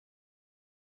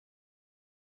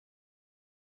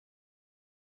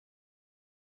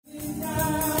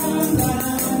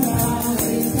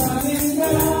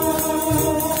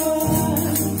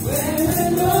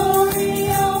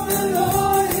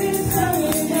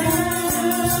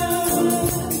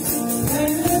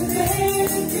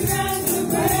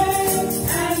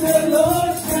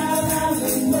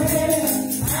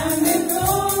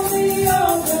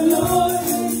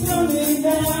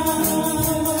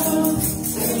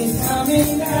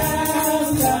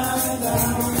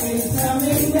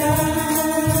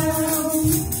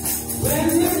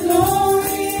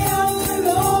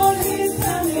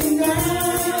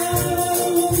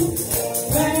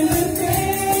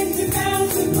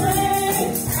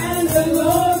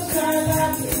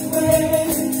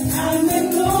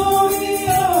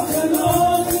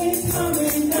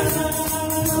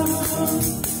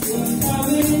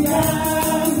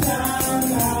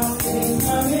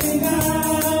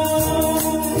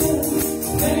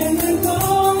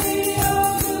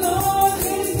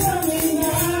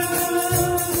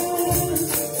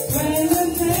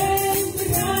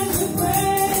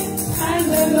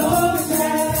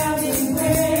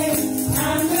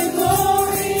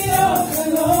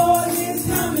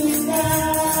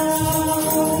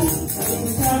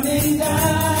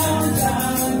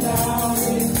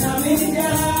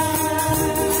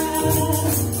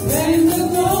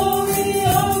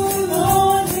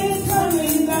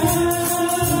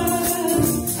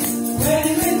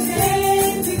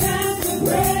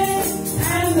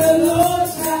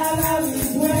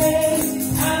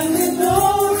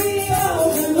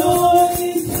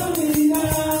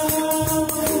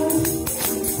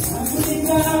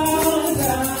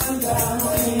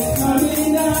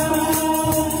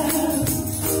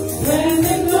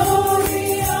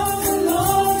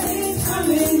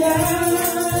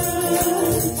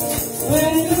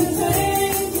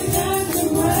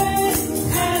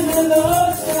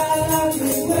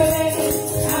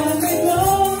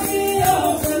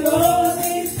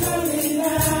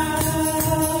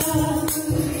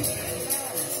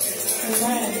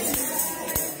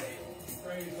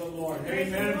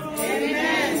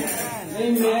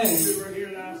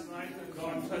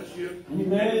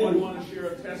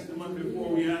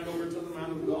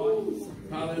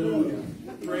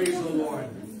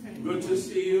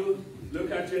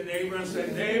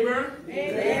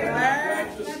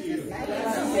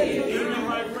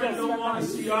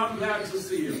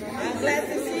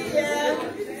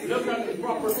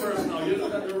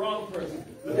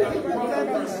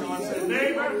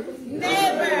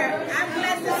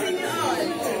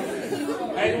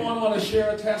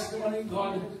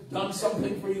Done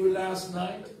something for you last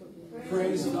night?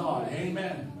 Praise God.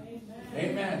 Amen.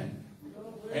 Amen.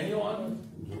 Anyone?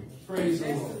 Praise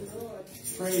the Lord.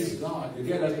 Praise God. You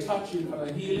get a touch, you got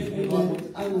a healing.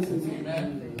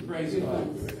 Amen. Praise God.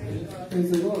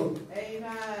 Praise the Lord.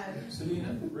 Amen.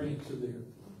 Selena, bring it to there.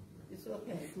 It's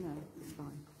okay. No, it's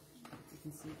fine. You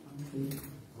can see it.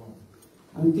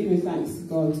 I'm giving thanks to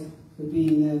God for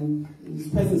being in His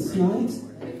presence tonight.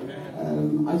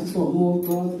 I just want more of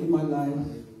God in my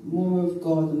life. More of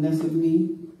God and less of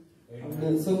me. I've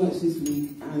learned so much this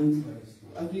week, and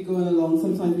as we go along,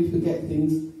 sometimes we forget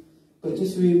things, but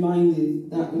just be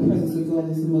reminded that the presence of God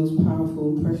is the most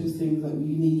powerful, precious thing that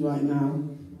we need right now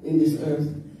in this earth.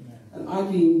 And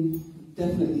I've been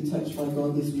definitely touched by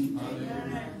God this week,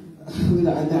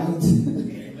 without a doubt.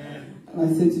 And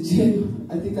I said to Jim,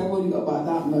 I think I've only got about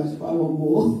that much, but I want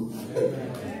more.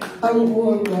 I want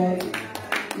more of God.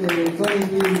 Yeah, God has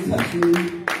really touched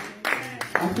me.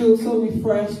 I feel so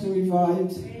refreshed and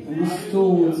revived and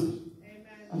restored.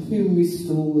 I feel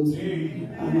restored.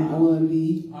 And I want to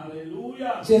be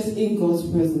just in God's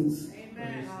presence.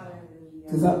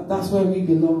 Because that's where we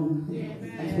belong.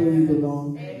 That's where we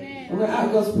belong. When we're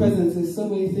at God's presence, there's so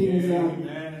many things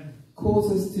that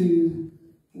cause us to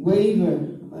waver.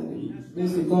 Like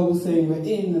Mr. God was saying, we're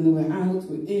in and then we're out,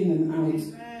 we're in and out.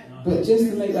 But just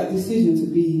to make that decision to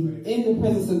be in the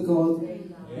presence of God,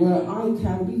 where I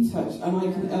can be touched and I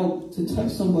can help to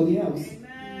touch somebody else.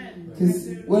 Because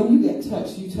when you get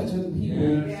touched, you touch other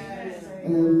people.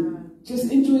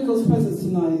 Just enjoy God's presence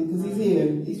tonight, because He's here.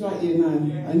 He's right here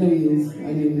now. I know He is.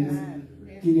 I know He is.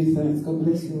 Give you thanks. God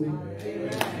bless you.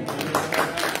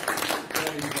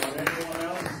 Anyone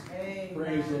else?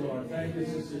 Praise the Lord. Thank you,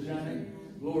 Sister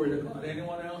Janet. Glory to God.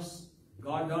 Anyone else?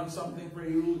 God done something for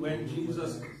you when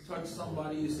Jesus touched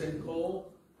somebody. He said, go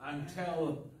and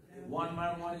tell one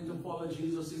man wanting to follow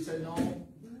Jesus. He said, no.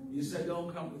 He said,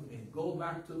 don't come with me. Go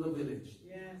back to the village.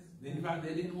 Yes. In fact,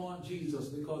 they didn't want Jesus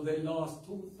because they lost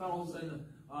 2,000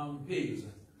 pigs.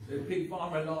 The pig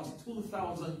farmer lost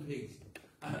 2,000 pigs.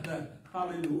 And,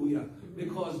 hallelujah.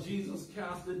 Because Jesus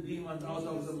cast the demons out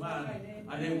of the man,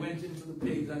 and they went into the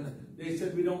pigs, and they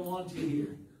said, we don't want you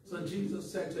here. So Jesus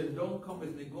said to him, don't come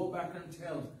with me. Go back and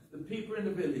tell the people in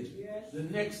the village. Yes. The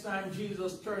next time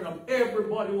Jesus turned up,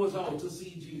 everybody was out to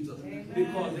see Jesus. Amen.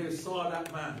 Because they saw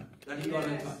that man that he got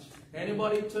to touch.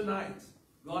 Anybody tonight,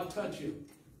 God touch you.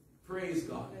 Praise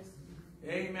God.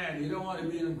 Amen. You don't want to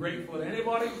be ungrateful.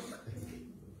 Anybody?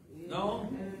 No?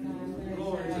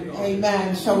 Glory to God.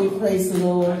 Amen. Shall we praise the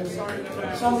Lord?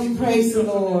 Shall we praise the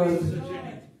Lord?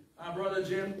 Brother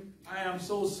Jim, I am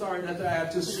so sorry that I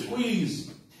had to squeeze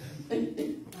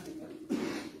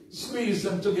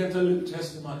them to get a little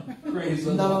testimony. Praise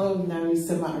the Lord. No, it's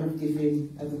a matter of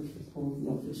giving other people the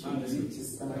opportunity to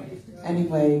start.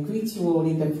 Anyway, greet you all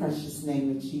in the precious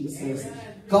name of Jesus.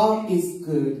 God is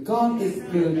good. God is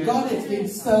good. God has been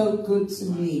so good to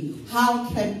me. How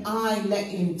can I let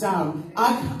him down?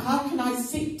 How can I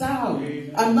sit down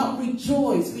and not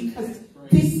rejoice? Because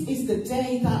this is the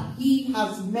day that he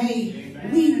has made.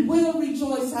 We will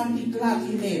rejoice and be glad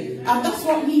in it. And that's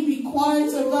what he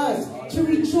requires of us, to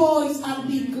rejoice and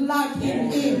be glad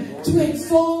in him, to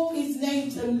exalt his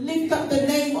name, to lift up the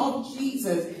name of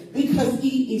Jesus, because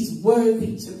he is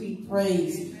worthy to be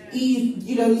praised. He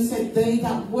said, they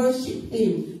that worship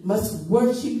him must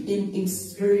worship him in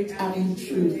spirit and in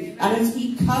truth. And as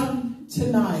we come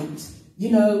tonight,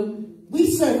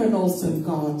 we serve an awesome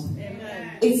God.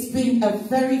 It's been a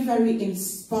very, very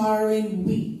inspiring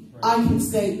week. I can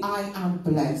say I am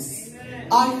blessed.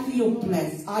 I feel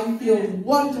blessed. I feel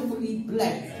wonderfully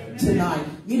blessed tonight.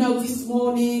 This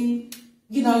morning,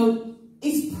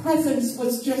 his presence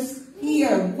was just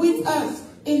here with us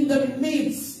in the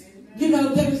midst.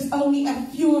 There was only a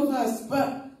few of us,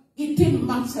 but it didn't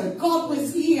matter. God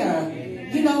was here.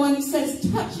 And he says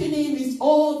touching him is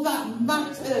all that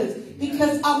matters,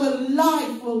 because our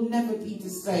life will never be the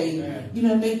same.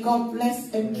 May God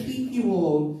bless and keep you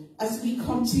all as we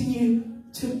continue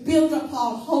to build up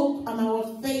our hope and our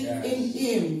faith in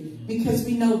him, because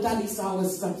we know that is our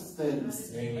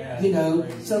substance.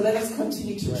 So let us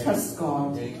continue to trust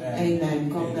God. Amen.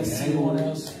 God bless you. Anyone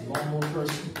else? One more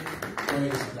person?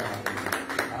 Praise God.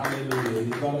 Hallelujah.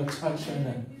 You got to touch him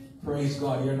and praise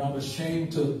God. You're not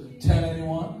ashamed to tell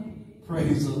anyone.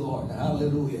 Praise the Lord.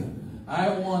 Hallelujah. I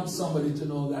want somebody to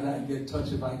know that I get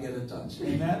touched if I get a touch.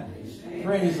 Amen.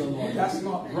 Praise the Lord. That's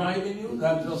not bribing you.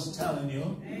 That's just telling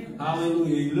you.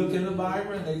 Hallelujah. You look in the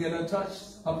Bible and they get a touch,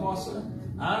 apostle,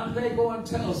 and they go and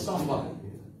tell somebody.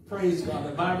 Praise God.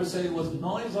 The Bible said it was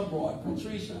noise abroad.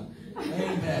 Patricia.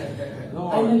 Amen.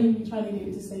 Lord. I know you've been trying to get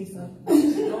me to say so.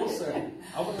 No, sir.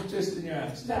 I want to twist in your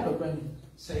hand. Stand up and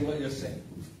say what you're saying.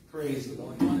 Praise the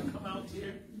Lord. You want to come out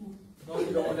here? No,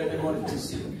 you don't want anybody to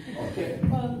see you. Okay.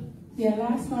 Well, yeah,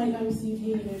 last night I received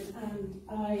healing, and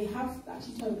I have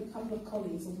actually told a couple of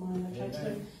colleagues of mine. I tried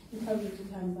to encourage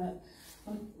them, but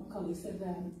my colleague said,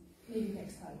 maybe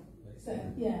next time. So,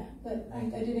 yeah, but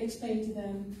I did explain to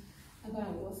them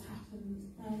about what's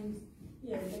happened, and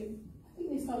yeah, I think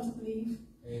they started to believe.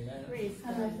 Amen.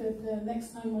 And I said, the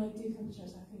next time I do come to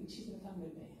church, I think she's going to come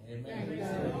with me. Amen.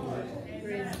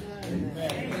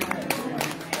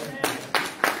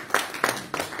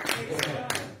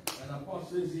 And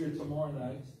Apostle is here tomorrow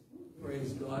night.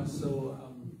 Praise God. So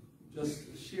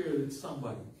just share it with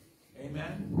somebody.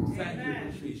 Amen. Thank you,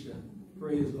 Patricia.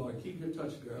 Praise God. Keep your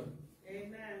touch, girl.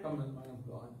 Amen. Come in, man of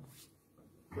God.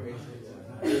 Praise the Lord.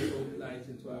 I'm so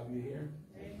delighted to have you here.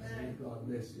 Amen. God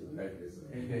bless you. Amen.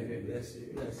 Bless you.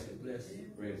 Bless you. Bless you.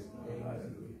 Praise God.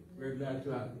 We're glad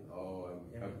to have you. Oh,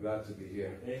 I'm glad to be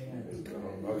here. Amen.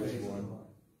 How is everyone?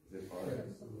 Is it all right?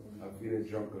 I'm feeling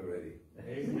drunk already.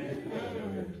 Amen.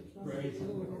 Praise the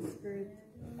Lord.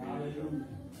 Hallelujah.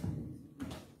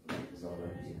 It's all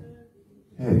right.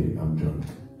 Hey, I'm drunk.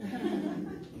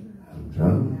 I'm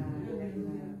drunk.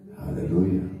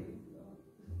 Hallelujah.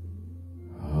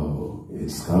 Oh,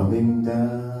 it's coming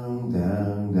down,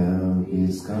 down, down.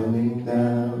 It's coming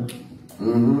down.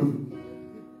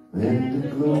 When the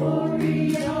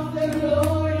glory of the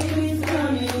Lord is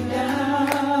coming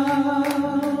down,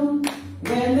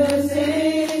 when the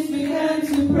saints begin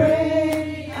to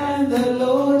pray, and the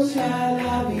Lord shall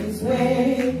have his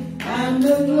way, and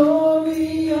the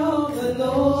glory of the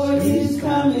Lord is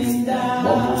coming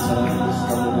down.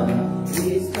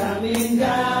 It's coming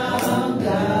down,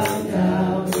 down,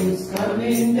 down. It's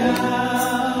coming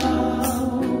down.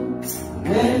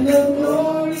 When the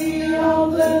glory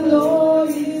of the Lord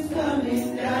is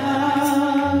coming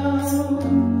down,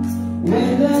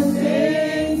 when the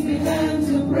saints begin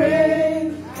to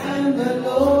pray, and the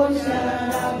Lord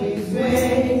shall have his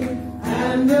way,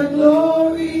 and the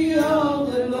glory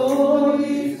of the Lord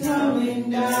is coming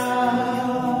down.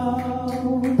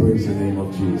 down. Praise the name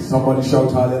of Jesus. Somebody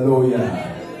shout hallelujah.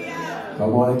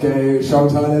 Come on, okay,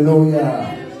 shout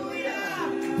hallelujah.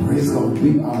 Praise God.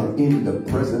 We are in the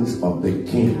presence of the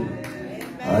King.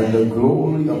 And the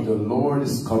glory of the Lord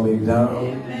is coming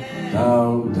down,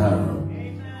 down,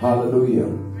 down. Hallelujah.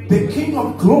 The King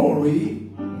of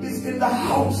glory is in the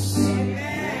house.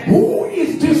 Who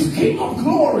is this King of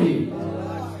glory?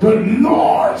 The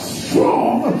Lord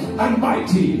strong and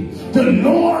mighty. The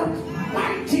Lord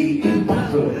mighty in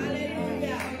battle.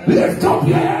 Lift up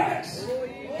your heads.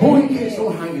 Holy gates,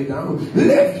 don't hang it down.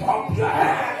 Lift up your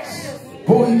heads.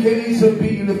 Holy gates, and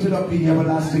be lifted up, the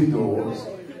everlasting doors.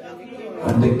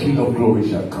 And the King of glory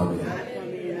shall come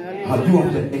in. How you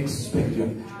have to expect,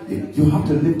 you have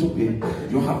to lift up your,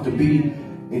 you have to be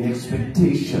in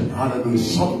expectation. Hallelujah.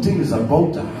 Something is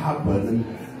about to happen,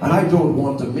 and I don't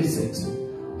want to miss it.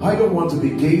 I don't want to be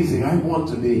gazing. I want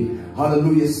to be,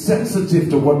 hallelujah, sensitive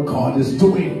to what God is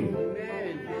doing.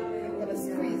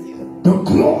 The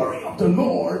glory of the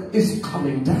Lord is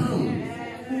coming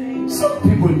down. Some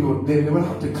people, they will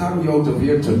have to carry you out of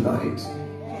here tonight.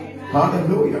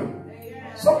 Hallelujah.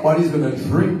 Somebody's going to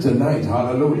drink tonight.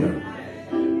 Hallelujah.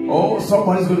 Oh,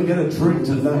 somebody's going to get a drink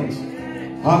tonight.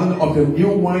 Hallelujah. Of the new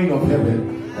wine of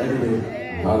heaven. Anyway,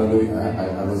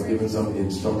 hallelujah. I was given some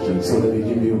instructions. So let me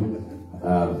give you,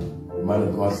 man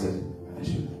of God said, I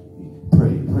should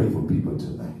pray for people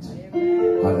tonight.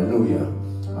 Hallelujah.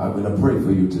 I'm going to pray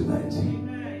for you tonight.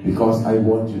 Because I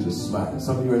want you to smile.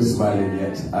 Some of you are smiling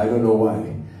yet. I don't know why.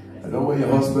 I don't know what your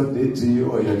husband did to you,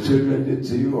 or your children did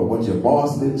to you, or what your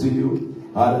boss did to you.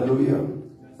 Hallelujah.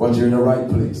 But you're in the right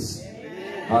place.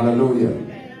 Hallelujah.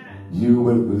 You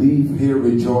will leave here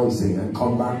rejoicing and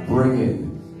come back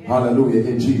bringing. Hallelujah.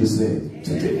 In Jesus' name.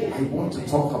 Today I want to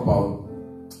talk about,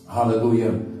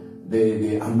 hallelujah,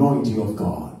 the anointing of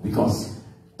God. Because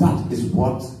that is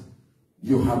what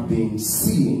you have been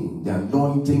seeing. The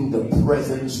anointing, the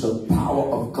presence, the power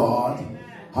of God.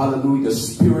 Hallelujah. The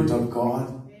Spirit of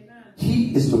God.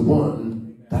 He is the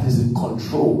one that is in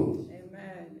control.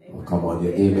 Oh, come on,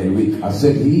 yeah, amen week. I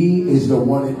said he is the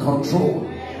one in control.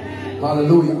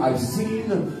 Hallelujah. I've seen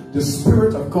the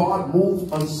Spirit of God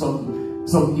move on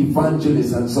some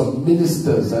evangelists and some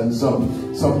ministers and some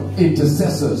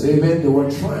intercessors. Amen. They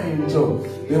were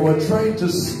trying to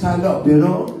stand up, you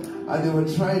know, and they were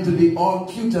trying to be all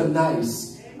cute and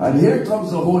nice. And here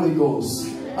comes the Holy Ghost,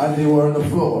 and they were on the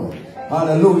floor.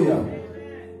 Hallelujah.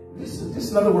 This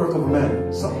is not the work of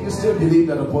man. Some of you still believe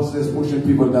that the apostle is pushing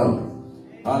people down.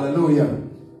 Hallelujah.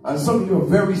 And some of you are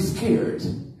very scared.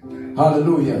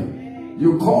 Hallelujah.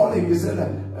 You're calling, you said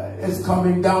it's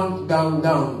coming down, down,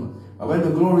 down. And when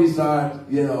the glory starts,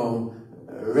 you know,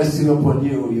 resting upon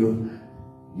you,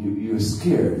 you're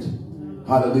scared.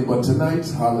 Hallelujah. But tonight,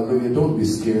 hallelujah, don't be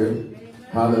scared.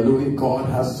 Hallelujah. God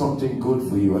has something good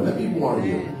for you. And let me warn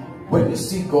you, when you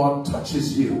see God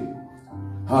touches you,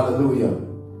 hallelujah,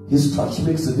 his touch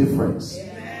makes a difference.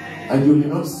 And you may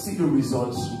not see the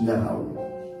results now.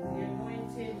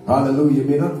 Hallelujah. You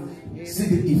may not see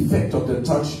the effect of the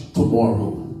touch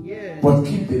tomorrow. But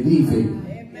keep believing.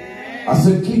 I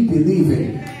said keep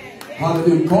believing.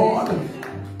 Hallelujah. God,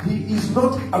 he is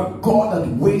not a God that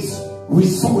wastes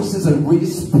resources and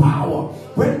wastes power.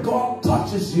 When God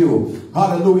touches you,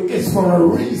 hallelujah, it's for a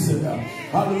reason.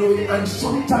 Hallelujah. And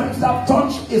sometimes that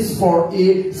touch is for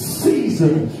a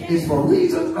season. It's for a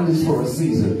reason and it's for a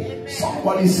season.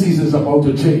 Somebody's season is about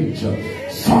to change.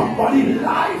 Somebody's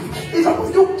life is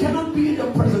about, you cannot be in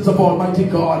the presence of Almighty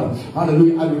God,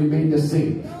 hallelujah, and remain the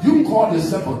same. You call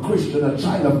yourself a Christian, a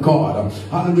child of God,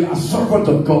 hallelujah, a servant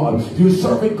of God. You're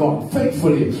serving God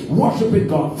faithfully, worshiping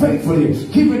God faithfully,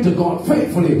 giving to God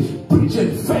faithfully,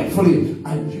 preaching faithfully,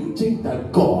 and you think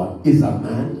that God is a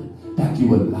man that you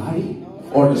will lie,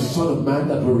 or the Son of Man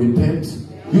that will repent?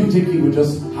 You think he will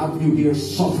just have you here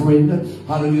suffering,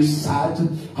 hallelujah, sad,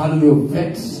 hallelujah,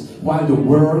 vexed, while the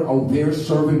world out there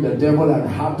serving the devil and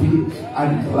happy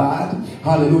and glad,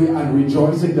 hallelujah, and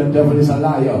rejoicing? The devil is a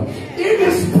liar. In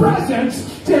his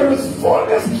presence there is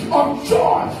fullness of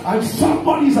joy, and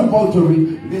somebody's about to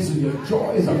listen, your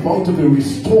joy is about to be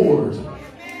restored.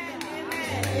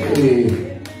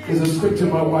 Hey, there's a scripture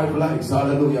my wife likes,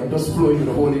 hallelujah. I'm just flowing in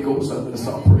the Holy Ghost. I'm going to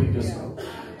start praying just now.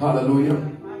 Hallelujah.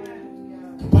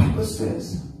 The Bible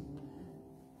says,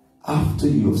 after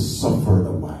you've suffered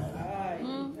a while,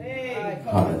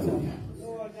 hallelujah.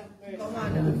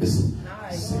 Listen,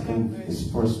 second is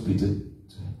 1 Peter,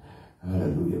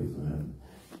 hallelujah,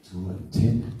 2 and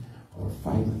 10, or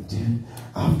 5 and 10.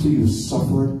 After you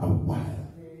suffered a while,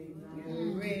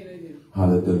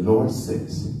 hallelujah, the Lord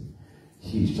says,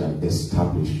 he shall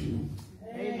establish you.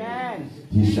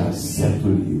 He shall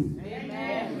settle you.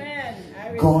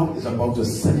 God is about to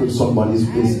settle somebody's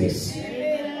business.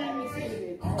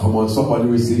 Oh, come on, somebody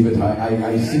receive it.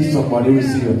 I see somebody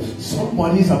receive it.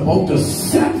 Somebody's about to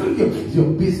settle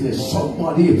your business.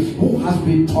 Somebody who has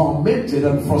been tormented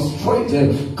and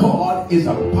frustrated, God is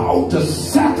about to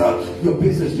settle your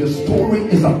business. Your story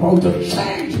is about to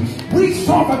change. We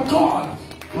serve a God,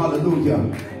 hallelujah,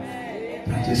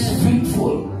 that is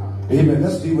faithful. Amen.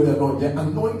 Let's deal with the anointing. The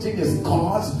anointing is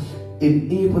God's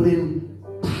enabling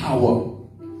power.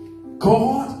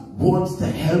 God wants to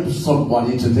help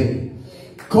somebody today.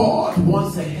 God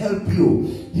wants to help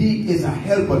you. He is a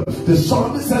helper. The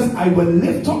psalmist says, I will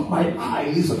lift up my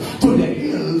eyes to the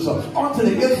hills, unto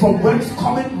the hills from whence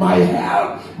cometh my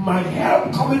help. My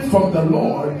help cometh from the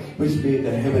Lord, which made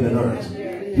the heaven and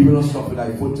earth. He will not suffer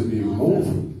thy foot to be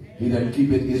removed. He that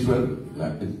keepeth Israel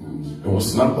or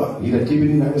slumber. He that keepeth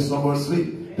in neither slumber or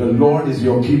sleep. The Lord is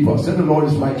your keeper. Say, the Lord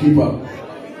is my keeper.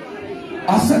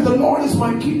 I said, the Lord is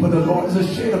my keeper. The Lord is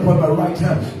a shade upon my right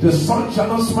hand. The sun shall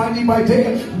not smite thee by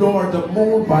day, nor the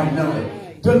moon by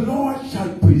night. The Lord shall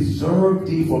preserve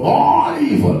thee from all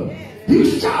evil.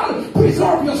 He shall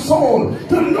preserve your soul.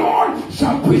 The Lord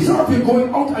shall preserve you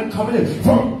going out and coming in.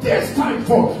 From this time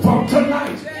forth, from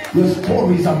tonight, your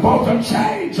story is about to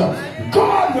change.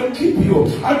 God will keep you,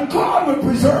 and God will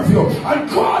preserve you, and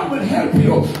God will help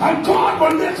you, and God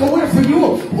will make a way for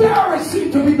you where it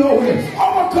seems to be no way.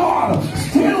 Our God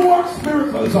still works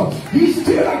miracles. He's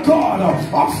still a God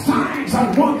of signs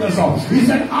and wonders. He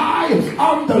said, I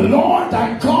am the Lord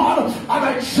thy God, and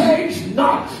I change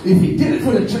not. If he did it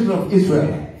for the children of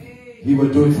Israel, he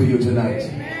will do it for you tonight.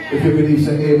 If you believe,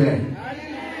 say amen.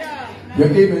 Your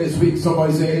amen is weak.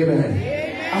 Somebody say amen.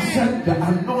 I said the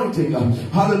anointing,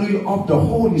 hallelujah, of the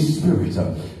Holy Spirit.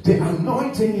 The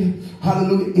anointing,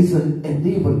 hallelujah, is an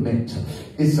enablement.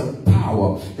 It's a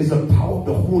power. It's a power of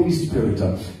the Holy Spirit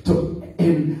to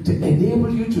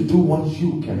enable you to do what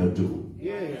you cannot do.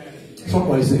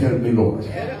 Somebody say, help me, Lord.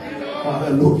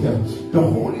 Hallelujah. The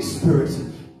Holy Spirit,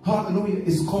 hallelujah,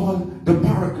 is called the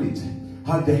Paraclete,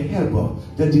 the helper,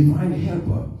 the divine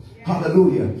helper.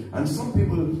 Hallelujah. And some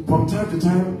people from time to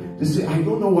time, they say, I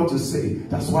don't know what to say.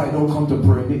 That's why I don't come to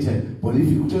prayer meeting. But if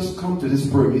you just come to this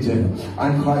prayer meeting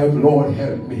and cry out, Lord,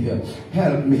 help me here.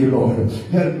 Help me, Lord.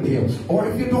 Help me here. Or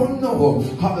if you don't know,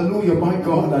 hallelujah, my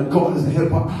God, that God is a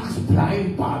helper, ask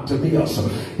blind Bartimaeus.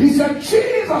 He said,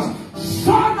 Jesus,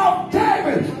 Son of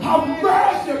David, have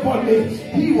mercy upon me.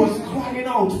 He was crying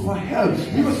out for help.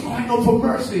 He was crying out for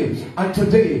mercy. And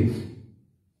today,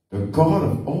 the God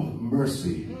of all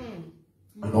mercy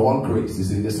and all grace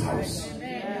is in this house.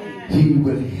 He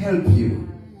will help you.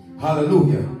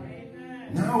 Hallelujah.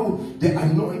 Now the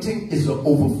anointing is the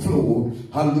overflow,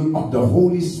 hallelujah, of the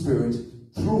Holy Spirit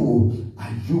through a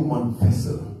human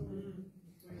vessel.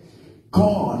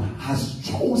 God has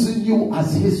chosen you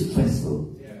as his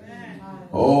vessel.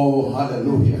 Oh,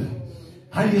 hallelujah.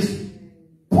 And he's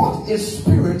put his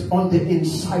spirit on the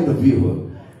inside of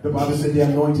you. The Bible said the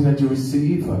anointing that you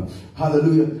receive,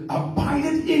 hallelujah,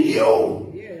 abideth in you.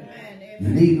 You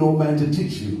need no man to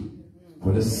teach you,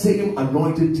 for the same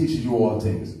anointing teaches you all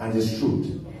things, and it's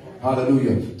truth.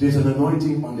 Hallelujah. There's an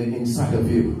anointing on the inside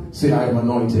of you. Say, I am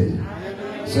anointed.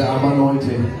 Say, I'm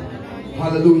anointed.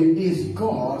 Hallelujah. Is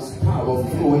God's power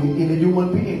flowing in a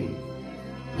human being?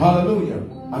 Hallelujah.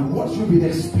 And what you've been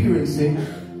experiencing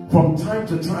from time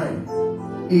to time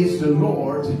is the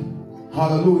Lord,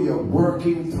 hallelujah,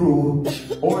 working through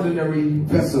ordinary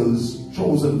vessels,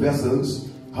 chosen vessels,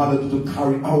 hallelujah, to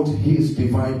carry out his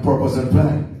divine purpose and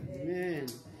plan. Amen.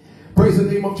 Praise the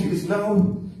name of Jesus.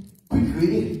 Now,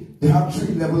 quickly, there are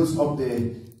 3 levels of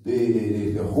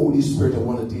the Holy Spirit I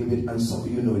want to deal with, and some of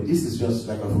you know it. This is just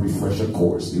like a refresher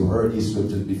course. You heard these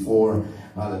scriptures before.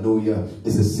 Hallelujah.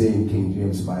 It's the same King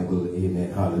James Bible.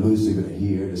 Amen. Hallelujah. So you're going to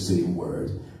hear the same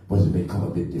word, but it may come a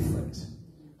bit different.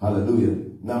 Hallelujah.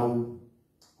 Now,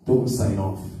 don't sign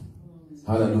off.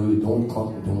 Hallelujah.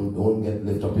 Don't get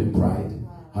lifted up in pride.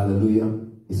 Hallelujah.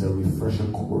 It's a refresher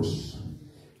course.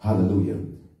 Hallelujah.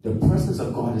 The presence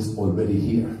of God is already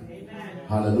here. Amen.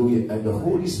 Hallelujah. And the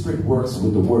Holy Spirit works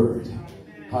with the word.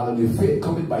 Hallelujah. Faith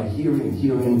cometh by hearing, and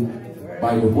hearing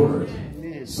by the word.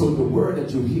 So the word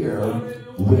that you hear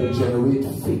will generate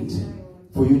faith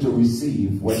for you to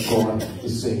receive what God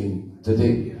is saying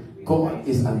today. God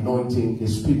is anointing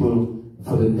his people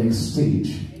for the next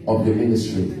stage of your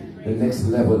ministry, the next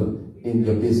level in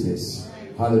your business.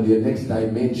 Hallelujah. Next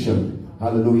dimension.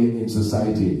 Hallelujah. In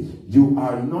society. You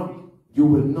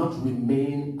will not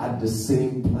remain at the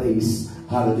same place.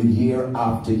 Hallelujah. Year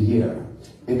after year.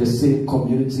 In the same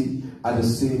community. At the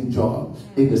same job.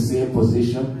 In the same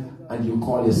position. and you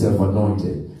call yourself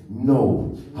anointed.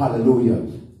 No. Hallelujah.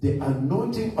 The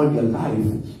anointing on your life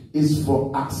is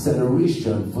for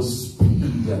acceleration, for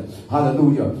speed.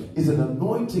 Hallelujah. It's an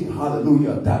anointing,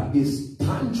 hallelujah, that is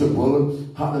tangible,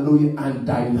 hallelujah, and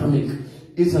dynamic.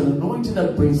 It's an anointing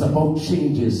that brings about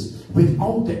changes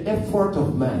without the effort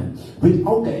of man,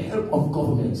 without the help of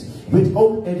governments,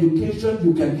 without education.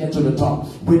 You can get to the top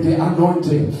with the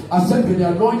anointing. I said, with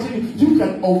the anointing, you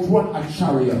can outrun a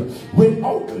chariot.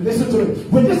 Without, listen to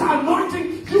it, with this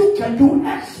anointing, you can do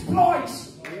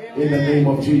exploits in the name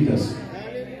of Jesus.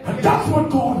 And that's what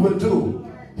God will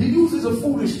do. He uses the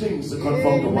foolish things to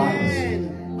confront the wise.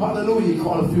 Hallelujah. He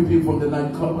called a few people from the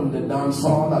nightclub and the dance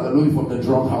hall. Hallelujah. From the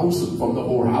drug house and from the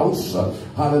whorehouse.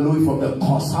 Hallelujah. From the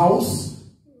cuss house.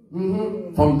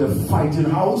 From the fighting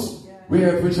house.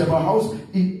 Whichever house.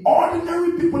 The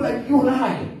ordinary people like you and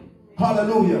I.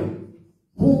 Hallelujah.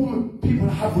 Whom people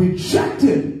have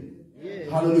rejected.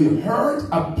 Hallelujah. Hurt,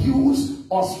 abused,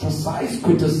 ostracized,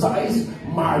 criticized,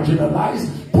 marginalized,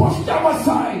 pushed them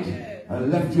aside and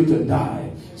left you to die.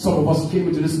 Some of us came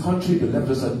into this country, they left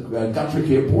us at Gatwick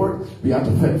Airport. We had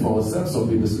to fend for ourselves. Some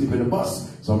people sleep in the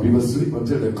bus. Some people sleep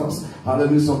until they cuss.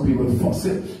 Hallelujah. Some people fuss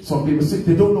it. Some people sick.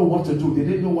 They don't know what to do. They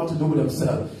didn't know what to do with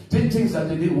themselves. Did things that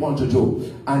they didn't want to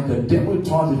do. And the devil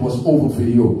thought it was over for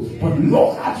you. But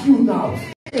look at you now.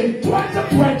 In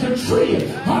 2023,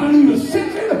 hallelujah,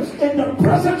 sitting in the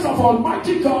presence of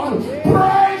Almighty God,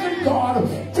 praising God,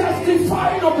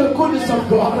 testifying of the goodness of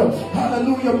God.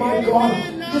 Hallelujah, my God.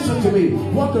 Listen to me.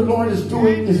 What the Lord is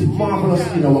doing is marvelous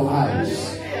in our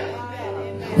eyes.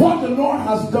 What the Lord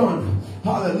has done,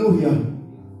 hallelujah,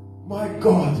 my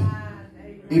God.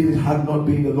 If it had not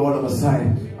been the Lord on our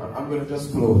side, I'm going to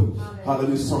just flow.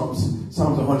 Hallelujah, Psalms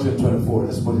 124.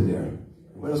 Let's put it there.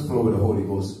 Let us flow with the Holy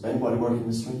Ghost. Anybody working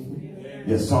this with me?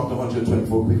 Yes, Psalm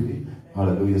 124 quickly.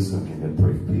 Hallelujah. So can you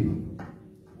pray for people?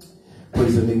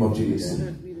 Praise the name of Jesus.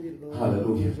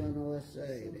 Hallelujah.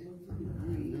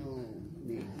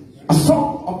 A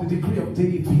song of the decree of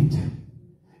David.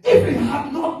 If it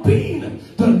had not been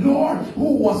the Lord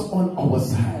who was on our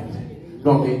side.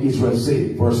 Now may Israel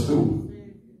say, verse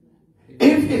 2.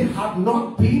 If it had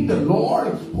not been the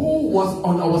Lord who was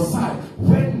on our side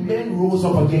when men rose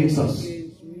up against us.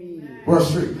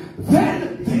 Verse 3.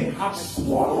 Then they had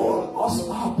swallowed us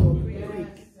up.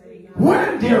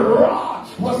 When their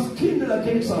wrath was kindled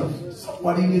against us.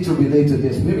 Somebody needs to relate to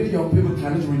this. Maybe the young people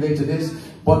cannot relate to this.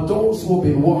 But those who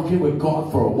have been walking with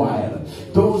God for a while,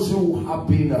 those who have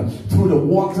been through the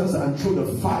waters and through the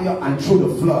fire and through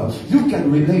the flood, you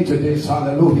can relate to this.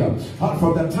 Hallelujah.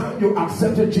 From the time you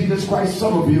accepted Jesus Christ,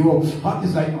 some of you,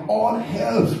 it's like all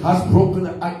hell has broken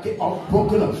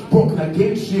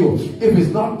against you. If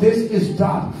it's not this, it's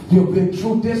that. You've been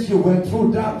through this, you went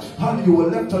through that. You were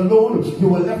left alone, you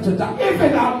were left to die. If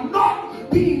it had not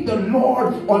been the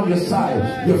Lord on your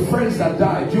side, your friends that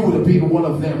died, you would have been one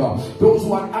of them. Those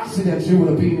who had accidents, you would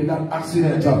have been in that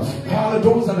accident.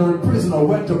 Those that are in prison or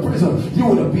went to prison, you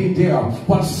would have been there.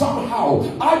 But somehow,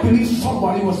 I believe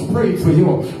somebody was praying for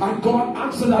you, and God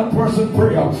answered that person's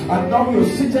prayer. And now you're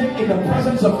sitting in the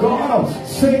presence of God,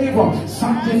 saved,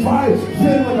 sanctified,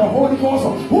 filled with the Holy Ghost.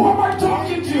 Who am I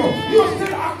talking to you? You're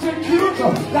still acting cute,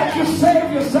 like you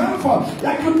saved yourself,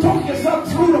 like you took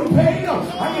yourself through the pain,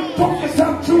 and you took yourself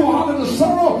through all of the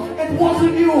sorrow. It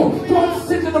wasn't you. Don't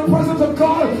sit in the presence of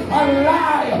God and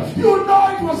lie. You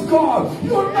know it was God. You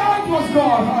know it was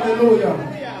God. Hallelujah.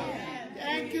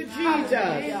 Thank you, Jesus.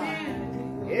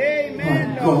 Amen.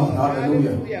 My God,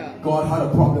 hallelujah. God had a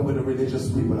problem with the religious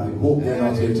people. I hope they're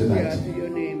not here tonight. To your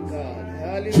name,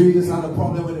 God. Jesus had a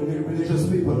problem with the religious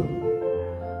people.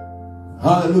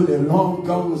 Hallelujah. Long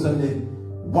gowns and the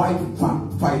white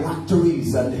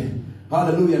phylacteries and the,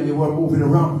 hallelujah, and they were moving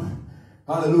around.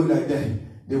 Hallelujah, like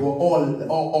they were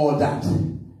all that.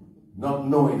 Not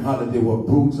knowing how that they were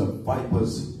broods of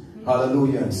vipers.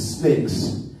 Hallelujah, and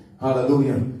snakes.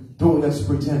 Hallelujah. Don't let's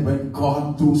pretend when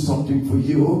God do something for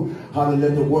you. Hallelujah,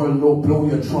 let the world know, blow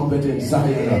your trumpet in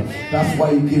Zion. That's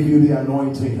why he give you the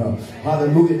anointing.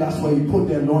 Hallelujah, that's why he put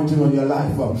the anointing on your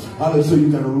life. Hallelujah, so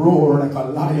you can roar like a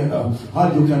lion.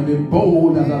 Hallelujah, you can be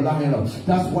bold as a lion.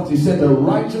 That's what he said, the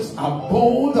righteous are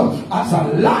bold as a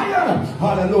lion.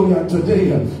 Hallelujah,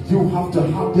 today you have to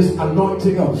have this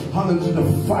anointing. Hallelujah, to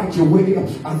fight your way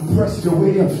and press your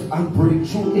way and break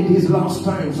through in these last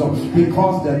times.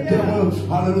 Because the devil,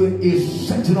 hallelujah, is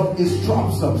setting up his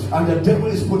traps, and the devil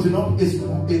is putting up his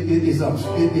walls,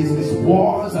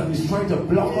 and he's trying to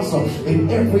block us in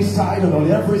every side and on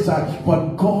every side.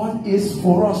 But God is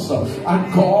for us,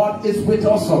 and God is with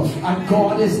us, and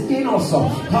God is in us.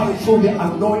 Hallelujah. The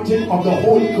anointing of the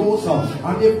Holy Ghost.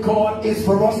 And if God is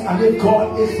for us, and if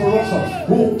God is for us,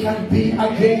 who can be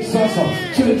against us?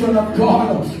 Children of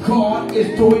God, God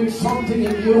is doing something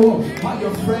in you, and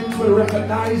your friends will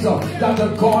recognize that the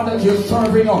God that you're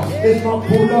serving is not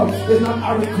Buddha, is not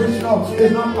Hare Krishna,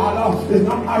 is not Allah, is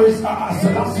not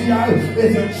Selassie,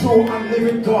 is a true and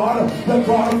living God, the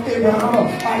God of Abraham,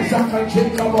 Isaac, and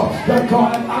Jacob, the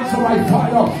God that answers by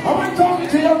fire. Am I talking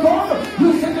to your God?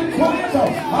 You sit in quiet. I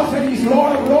said he's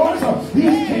Lord of Lords,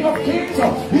 he's King of Kings,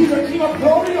 he's the King of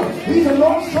Glory, he's the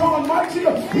Lord strong and mighty,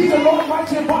 he's the Lord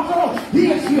mighty in battle,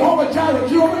 he is Jehovah Jireh,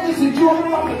 Jehovah Nissi, Jehovah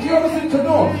Rapha, Jehovah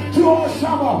Sitkano, Jehovah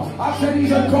Shammah. I said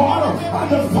he's a God and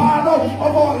the Father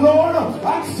of our Lord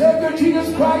and Savior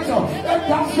Jesus Christ. If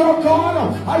that's your God,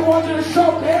 I want you to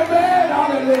shout amen.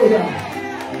 Hallelujah.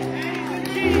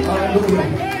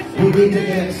 Hallelujah. We need to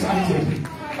get excited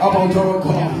about our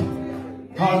God.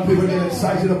 How people get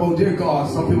excited about their God.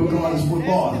 Some people God is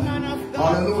football.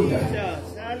 Hallelujah.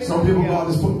 Some people God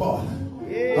is football.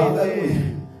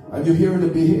 Hallelujah. And you hear them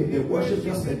behave. They worship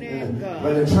just like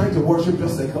when they're trying to worship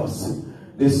just like us.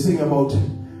 They sing about,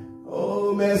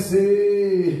 oh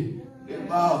Messi, they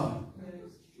bow,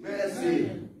 Messi,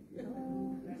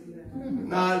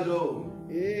 Ronaldo.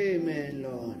 Amen,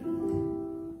 Lord.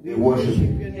 They worship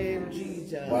Him Your name,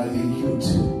 Jesus. while they cute.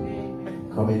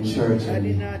 Come in church I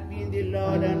did and not be the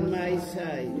Lord on my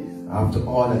side. after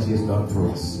all that He has done for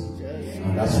us.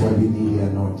 And that's why we need the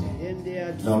anointing.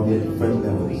 Now there are different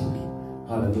levels.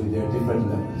 Hallelujah. There are different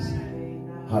levels.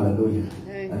 Hallelujah.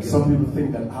 And some people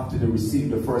think that after they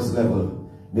receive the first level,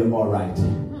 they're all right.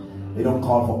 They don't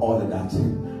call for all of that.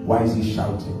 Why is he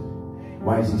shouting?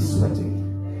 Why is he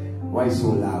sweating? Why is he so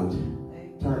loud?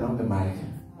 Turn on the mic.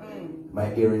 My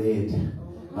hearing aid.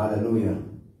 Hallelujah.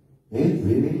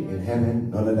 Really? In heaven?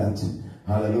 None of that.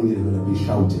 Hallelujah. They're going to be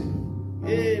shouting.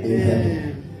 In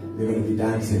heaven. They're going to be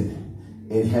dancing.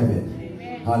 In heaven.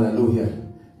 Hallelujah.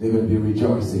 They're going to be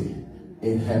rejoicing.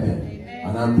 In heaven.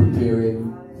 And I'm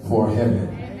preparing for heaven.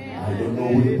 I don't know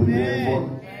what you're preparing for.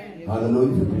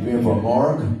 Hallelujah. You're preparing for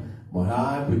morgue. But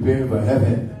I'm preparing for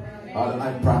heaven.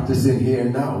 I'm practicing here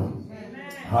now.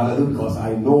 Hallelujah. Because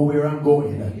I know where I'm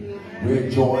going. Where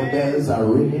joy bells are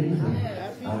ringing.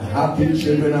 And happy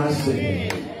children are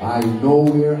singing. I know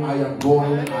where I am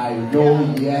going. I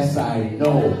know, yes, I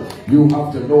know. You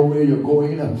have to know where you're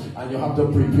going, and you have to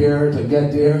prepare to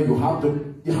get there. You have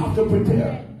to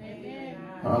prepare.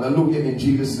 Hallelujah, in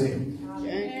Jesus' name.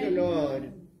 Thank you,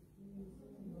 Lord.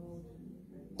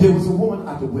 There was a woman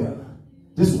at the well.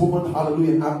 This woman,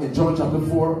 hallelujah, in John chapter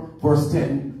 4, verse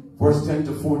 10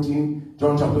 to 14.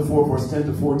 John chapter 4, verse 10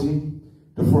 to 14.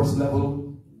 The first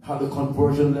level, the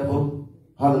conversion level.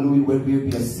 Hallelujah, where we will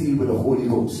be sealed with the Holy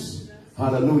Ghost.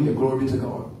 Hallelujah, glory to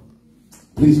God.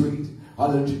 Please read.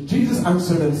 Hallelujah. Jesus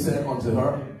answered and said unto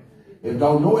her, if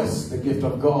thou knowest the gift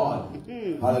of God,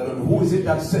 hallelujah, who is it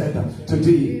that said to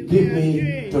thee, give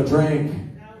me to drink?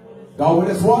 Thou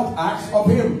wouldest what? Ask of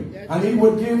him, and he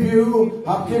would give you,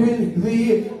 have given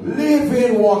thee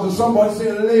living water. Somebody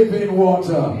say living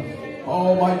water.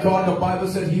 Oh my God, the Bible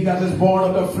said he that is born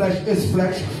of the flesh is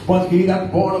flesh, but he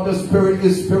that born of the spirit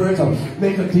is spirit.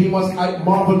 Nicodemus, I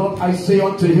marvel not, I say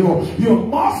unto you, you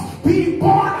must be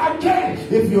born again.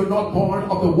 If you're not born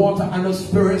of the water and the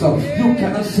spirit, you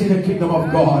cannot see the kingdom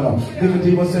of God.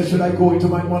 Nicodemus said, should I go into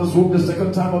my mother's womb the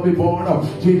second time I'll be born?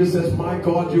 Jesus says, my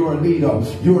God, you're a leader,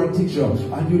 you're a teacher,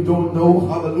 and you don't know,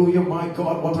 hallelujah, my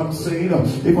God, what I'm saying.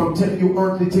 If I'm telling you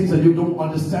earthly things and you don't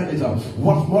understand it,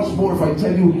 what's much more if I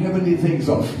tell you heavenly things?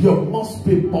 You must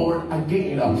be born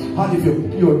again. And if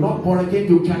you're not born again,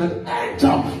 you cannot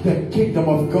enter the kingdom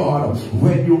of God.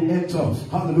 When you enter,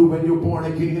 hallelujah, when you're born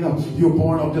again, you're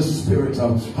born of the Spirit.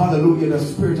 Hallelujah, the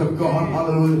Spirit of God,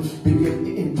 hallelujah,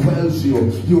 indwells you.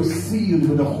 You're sealed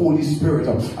with the Holy Spirit.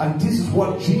 And this is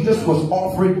what Jesus was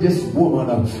offering this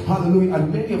woman. Hallelujah.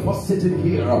 And many of us sitting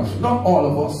here, not all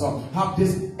of us, have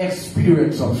this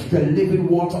experience of the living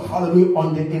water, hallelujah,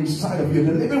 on the inside of you.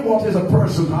 The living water is a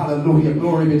person, hallelujah,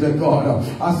 glory be to God.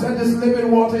 I said this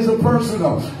living water is a person,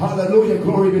 hallelujah,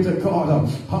 glory be to God.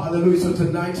 Hallelujah. So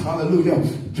tonight, hallelujah,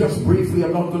 just briefly,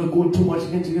 I'm not going to go too much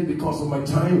into it because of my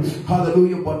time,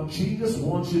 hallelujah, but Jesus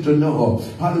wants you to know,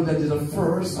 hallelujah, that is the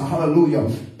first, hallelujah,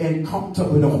 encounter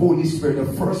with the Holy Spirit.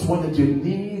 The first one that you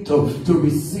need need to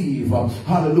receive,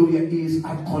 hallelujah, is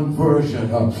a conversion.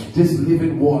 This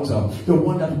living water, the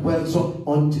one that wells up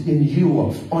in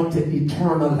you unto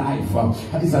eternal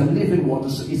life, is a living water.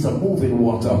 So it's a moving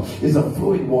water, it's a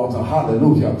flowing water.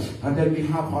 Hallelujah. And then we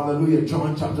have, hallelujah,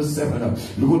 John chapter 7.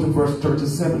 We go to verse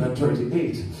 37 and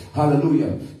 38.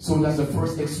 Hallelujah. So that's the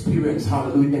first experience,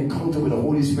 hallelujah, encounter with the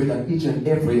Holy Spirit that each and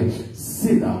every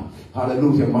sinner,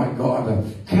 hallelujah, my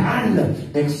God, can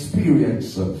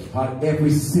experience.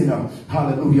 Every sinner,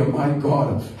 hallelujah, my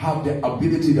God, have the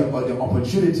ability or the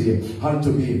opportunity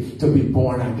to be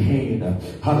born again.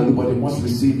 Hallelujah. But they must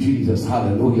receive Jesus.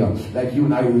 Hallelujah. Like you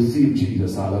and I receive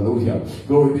Jesus. Hallelujah.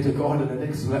 Glory be to God. In the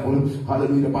next level,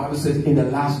 hallelujah, the Bible says, in the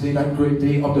last day, that great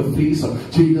day of the feast,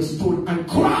 Jesus stood and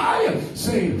cried,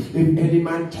 saying, if any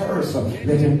man thirst,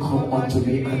 let him come unto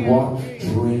me and what?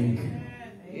 Drink.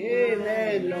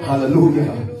 Amen, Lord.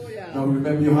 Hallelujah. Now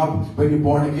remember, you have, when you're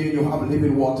born again, you have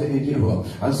living water in you.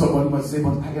 And somebody might say,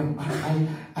 but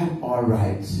I'm all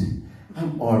right.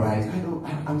 I'm all right.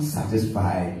 I'm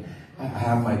satisfied. I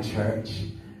have my church.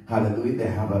 Hallelujah. They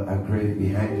have a grave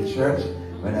behind the church.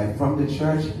 When I from the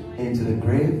church into the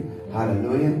grave,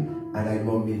 hallelujah, and I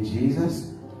go meet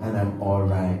Jesus, and I'm all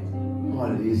right.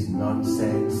 All this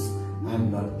nonsense, I'm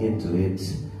not into it.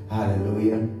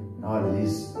 Hallelujah. All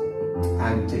these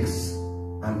antics,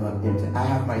 I'm not into. I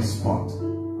have my spot.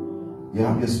 You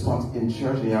have your spot in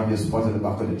church, and you have your spot in the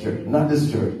back of the church. Not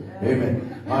this church.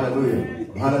 Amen. Hallelujah.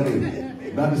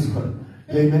 Hallelujah. Not this one.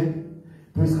 Amen.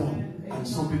 Praise God. And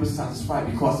some people satisfied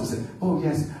because they say, oh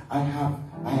yes, I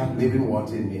have living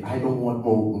water in me. I don't want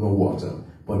no water.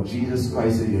 But Jesus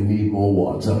Christ said, you need more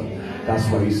water. That's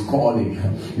why he's calling.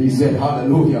 He said,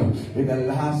 hallelujah, in the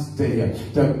last day.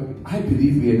 I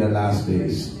believe we're in the last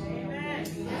days.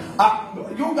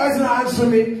 You guys not answer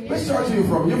me. Which church are you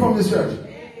from? You're from this church.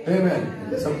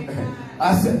 Amen.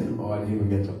 I said, oh, I didn't even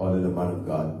get to honor the man of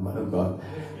God. Man of God.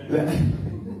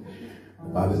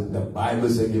 The Bible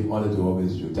said give honor to all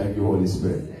his Jews. Thank you, Holy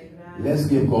Spirit. Let's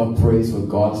give God praise for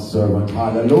God's servant.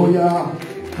 Hallelujah.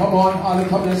 Come on, hallelujah.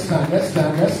 Come, let's stand. Let's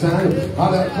stand. Let's stand.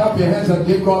 Hallelujah. Clap your hands and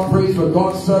give God praise for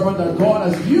God's servant that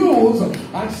God has used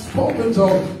and spoken to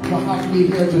have me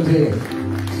here today.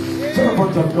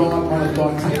 Servant of God, man of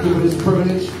God, thank you for this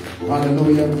privilege.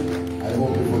 Hallelujah. I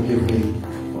hope you forgive me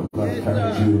for not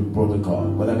carrying you protocol.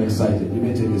 But I'm excited. You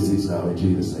may take your seats now in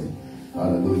Jesus' name.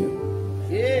 Hallelujah.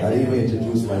 I didn't even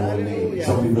introduce my own name.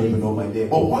 Some people don't even know my name.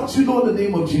 But once you know the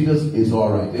name of Jesus, it's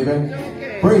all right. Amen.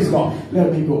 Okay. Praise God.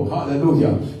 Let me go.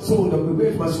 Hallelujah. So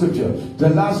where's my scripture? The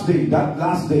last day, that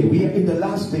last day. We are in the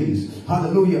last days.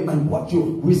 Hallelujah. And what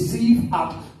you receive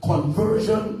at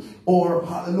conversion or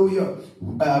hallelujah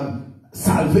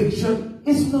salvation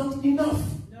is not enough.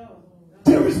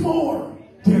 There is more.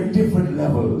 There are different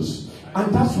levels.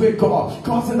 And that's where God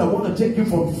said, I want to take you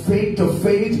from faith to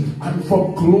faith and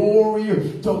from glory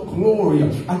to glory.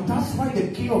 And that's why the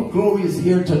King of Glory is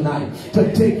here tonight,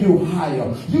 to take you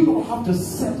higher. You don't have to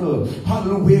settle,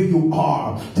 hallelujah, where you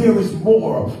are. There is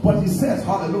more. But he says,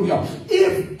 hallelujah,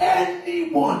 if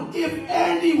anyone, if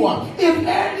any man,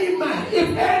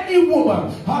 if any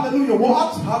woman, hallelujah,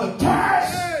 what?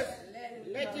 Hallelujah,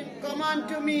 let him come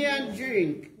unto me and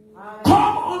drink.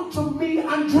 Come unto me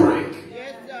and drink.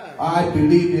 Yes, sir. I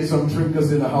believe there's some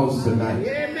drinkers in the house tonight.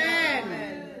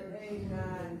 Amen.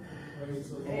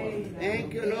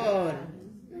 Thank you, Lord.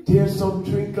 There's some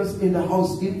drinkers in the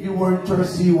house. If you weren't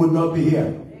thirsty, you would not be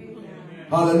here.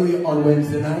 Hallelujah. On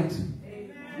Wednesday night.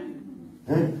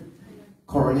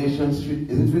 Coronation Street.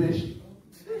 Is it finished?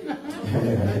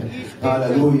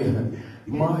 Hallelujah.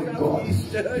 My God.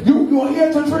 You are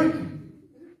here to drink.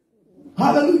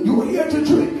 Hallelujah. You are here to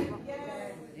drink.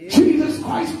 Jesus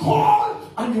Christ called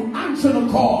and you answer the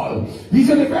call. He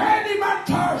said, if any man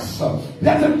thirst,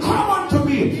 let him come unto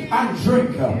me and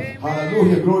drink.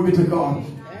 Hallelujah. Glory be to God.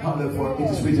 Hallelujah. For it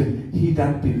is written, he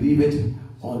that believeth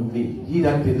on me. He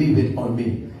that believeth on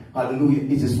me. Hallelujah.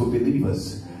 It is for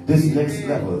believers. This next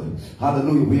level.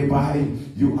 Hallelujah. Whereby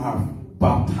you are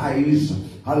baptized.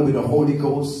 Hallelujah. The Holy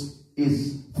Ghost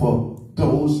is for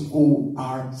those who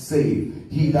are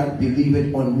saved. He that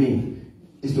believeth on me.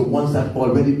 Is the ones that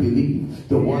already believe.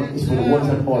 The one is for the ones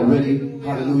that already,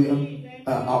 hallelujah,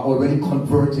 are already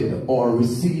converted or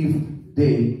receive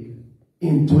the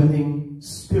indwelling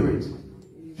spirit.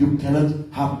 You cannot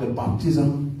have the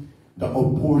baptism, the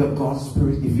outpouring of God's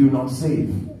Spirit if you're not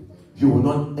saved. You will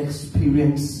not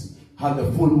experience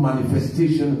the full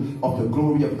manifestation of the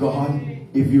glory of God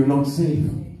if you're not saved.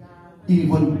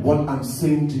 Even what I'm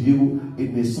saying to you,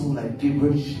 it may sound like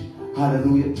gibberish,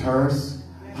 hallelujah, terse,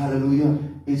 hallelujah.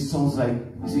 It sounds like,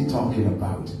 what's he talking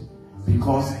about?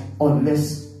 Because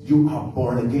unless you are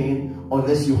born again,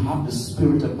 unless you have the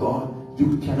Spirit of God,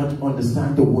 you cannot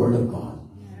understand the Word of God.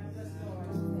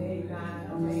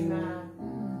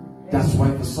 That's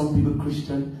why for some people,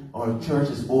 Christian or church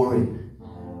is boring,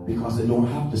 because they don't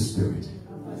have the Spirit.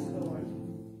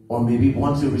 Or maybe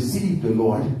want to receive the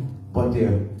Lord, but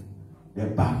they're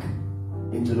back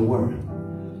into the world.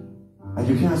 And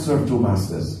you can't serve two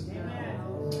masters.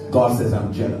 God says,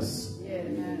 I'm jealous.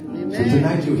 So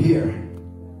tonight you're here.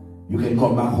 You can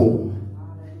come back home.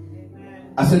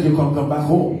 I said you can come back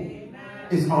home.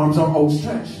 His arms are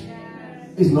outstretched.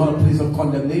 It's not a place of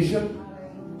condemnation.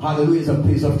 Hallelujah, it's a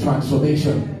place of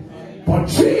transformation. But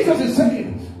Jesus is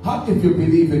saying, if you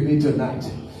believe in me tonight,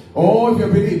 oh, if you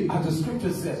believe, as the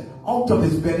scripture says, out of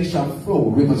his belly shall flow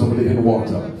rivers of living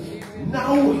water.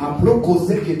 Now,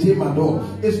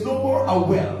 it's no more a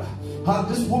well.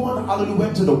 This woman, hallelujah,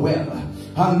 went to the well.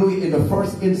 Hallelujah, in the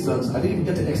first instance, I didn't even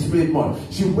get to explain more.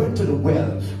 She went to the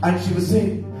well and she was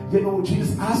saying, you know,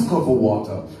 Jesus asked her for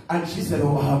water. And she said,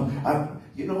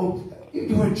 you know,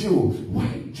 you're a Jew. Why?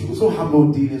 Jews don't have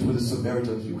no dealings with the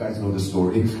Samaritans. You guys know the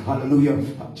story. Hallelujah.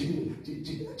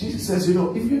 Jesus says, you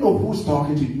know, if you know who's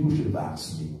talking to you, you should have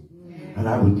asked me. And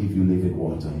I will give you living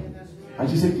water. And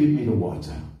she said, give me the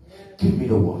water. Give me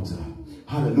the water.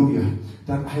 Hallelujah.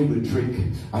 That I will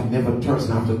drink. I never thirst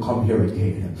and have to come here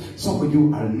again. Some of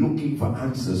you are looking for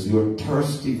answers. You're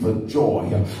thirsty for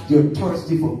joy. You're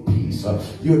thirsty for peace.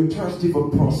 You're thirsty for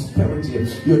prosperity.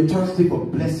 You're thirsty for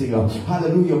blessing.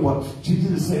 Hallelujah. But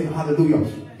Jesus is saying, hallelujah,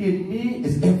 in me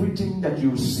is everything that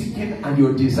you're seeking and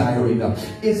you're desiring.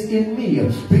 It's in me.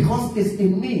 Because it's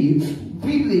in me,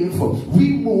 we live,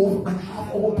 we move, and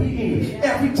have our being.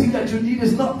 Everything that you need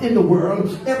is not in the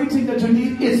world. Everything that you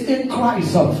need is in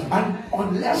Christ. And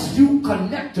unless you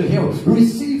connect to him,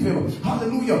 receive him,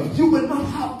 hallelujah, you will not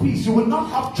have peace, you will not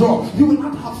have joy, you will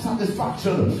not have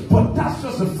satisfaction. But that's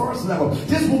just the first level.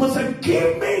 This woman said,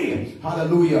 give me,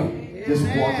 hallelujah, this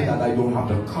water that I don't have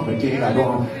to come again. I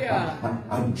don't have,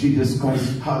 and Jesus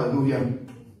Christ, hallelujah,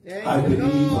 I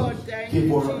believe, give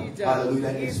her, hallelujah,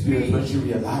 that experience when she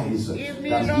realized that he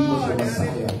was the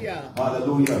Messiah.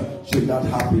 Hallelujah. She got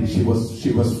happy. She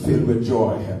was filled with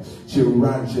joy. She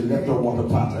ran, she left her water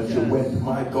pot, and she went,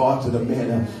 my God, to the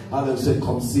man. Hallelujah, said,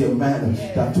 come see a man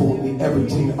that told me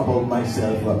everything about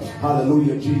myself.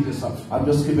 Hallelujah, Jesus. I'm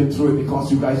just skipping through it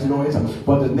because you guys know it.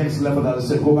 But the next level that I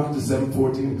said, go back to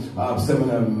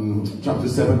chapter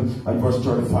 7 and verse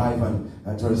 35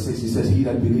 and 36. He says, he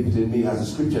that believeth in me, as the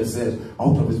scripture says,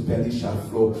 out of his belly shall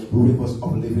flow rivers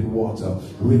of living water.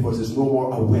 Rivers is no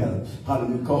more a well.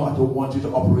 Hallelujah. God don't want you to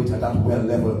operate at that well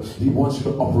level. He wants you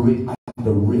to operate at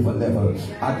the river level.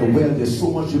 At the well, there's so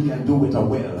much you can do with a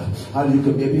well. Hallelujah. You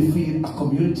can maybe feed a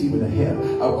community with a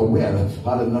well.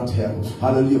 Hallelujah, not hell.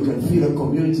 Hallelujah. You can feed a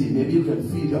community. Maybe you can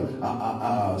feed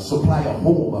supply a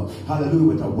home. Hallelujah,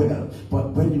 with a well. But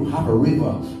when you have a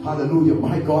river, hallelujah,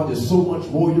 my God, there's so much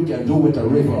more you can do with a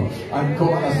river. And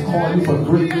God has called you for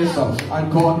greatness.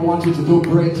 And God wants you to do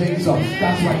great things.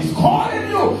 That's why he's calling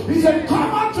you. He said,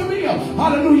 come unto me.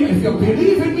 Hallelujah. If you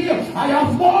believe in me, I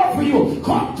have more for you.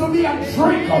 Come to me and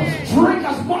drink. Drink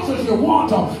as much as you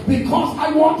want, because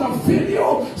I want to fill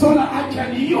you so that I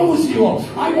can use you.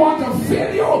 I want to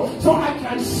fill you so I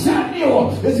can send you.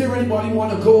 Is there anybody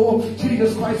want to go?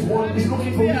 Jesus Christ is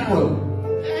looking for people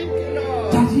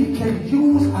that he can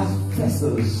use as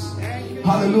vessels.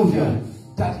 Hallelujah.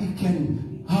 That he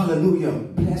can, hallelujah,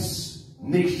 bless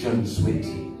nations with.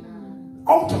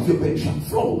 Out of your belly shall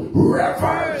flow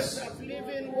rivers of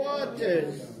living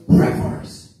waters.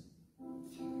 Rivers.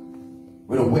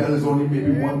 When a well is only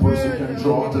maybe one person can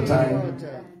draw at a time.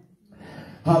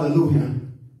 Hallelujah.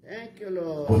 Thank you,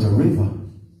 Lord. But a river,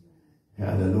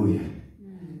 hallelujah,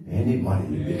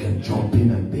 anybody, they can jump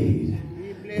in and bathe.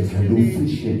 They can do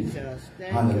fishing.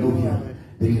 Hallelujah.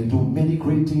 They can do many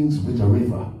great things with a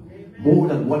river. More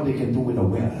than what they can do with a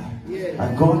well.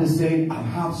 And God is saying, I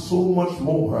have so much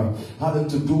more, hallelujah,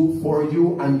 to do for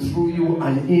you and through you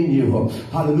and in you.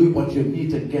 Hallelujah. But you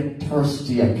need to get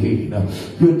thirsty again.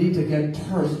 You need to get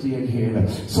thirsty again.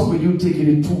 Some of you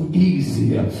taking it too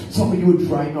easy. Some of you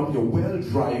drying up, your well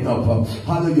drying up.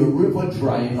 Hallelujah. Your river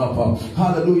drying up.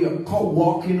 Hallelujah. Come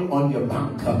walking on your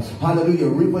bank. Hallelujah.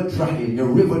 River drying. Your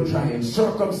river drying.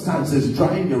 Circumstances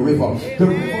drying your river. The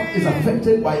river is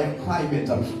affected by a climate,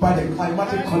 by the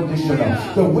climatic condition.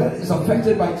 The well is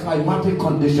affected by climatic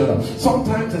condition.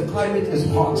 Sometimes the climate is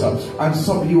hot, and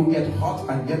some of you get hot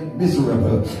and get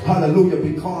miserable. Hallelujah.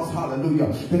 Because, hallelujah,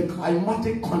 the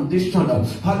climatic condition,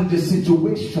 the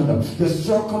situation, the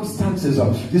circumstances,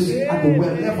 you see, at the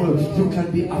well level, you can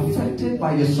be affected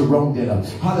by your surrounding.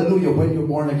 Hallelujah. When you're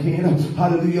born again,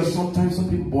 hallelujah, sometimes some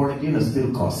people born again are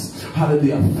still cuss. Hallelujah.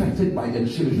 They're affected by their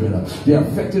children. They're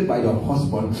affected by their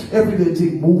husband. Every little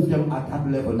thing move them at that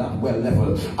level, that well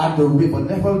level. At the river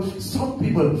level, some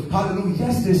people, hallelujah,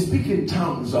 yes, they speak in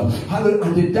tongues, hallelujah,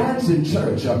 and they dance in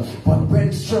church, but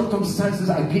when circumstances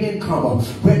again come,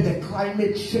 when the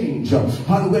climate change,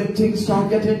 hallelujah, when things start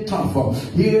getting tougher,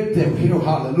 hear them here,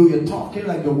 hallelujah, talking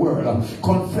like the world,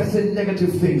 confessing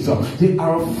negative things. They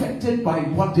are affected by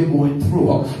what they're going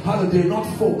through. Hallelujah, they're not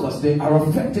focused. They are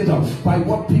affected by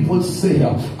what people say.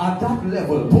 At that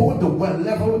level, both the well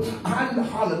level and,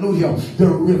 hallelujah, the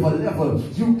river level,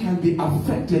 you can be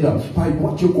affected by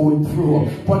what you're going through.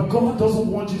 But God doesn't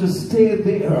want you to stay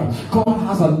there. God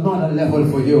has another level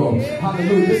for you.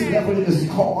 Hallelujah. This level is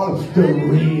called the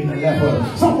rain level.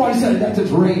 Somebody said, let it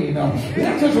rain.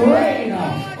 Let it rain.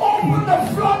 Open the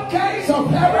floodgates of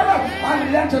heaven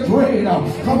and let it rain.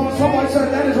 Come on, somebody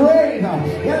said, let it rain.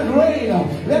 Let it rain.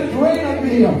 Let it rain on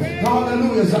me.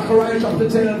 Hallelujah. Zechariah chapter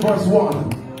 10 and verse 1.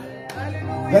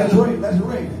 Let it rain. Let it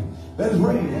rain. Let it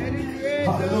rain.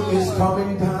 Hallelujah. It's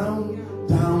coming down,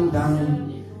 down,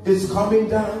 down. It's coming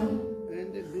down.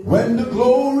 When the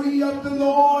glory of the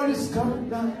Lord is coming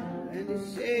down.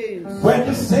 When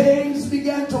the saints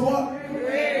begin to walk.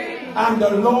 And the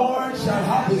Lord shall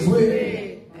have his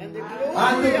way. And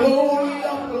the glory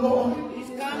of the Lord is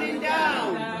coming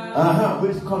down. But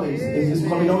it's coming. It's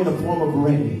coming down in the form of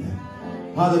rain.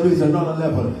 Hallelujah. It's another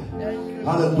level.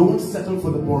 Hallelujah. Don't settle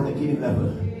for the born again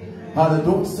level. Hallelujah.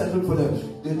 Don't settle for the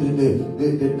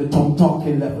tongue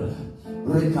talking level.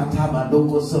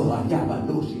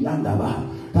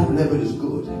 That level is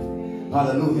good.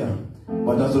 Hallelujah.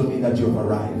 But doesn't mean that you've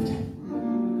arrived.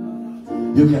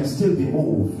 You can still be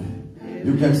moved.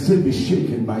 You can still be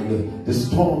shaken by the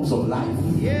storms of life.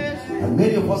 And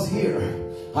many of us here,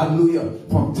 hallelujah,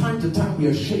 from time to time we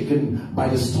are shaken by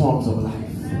the storms of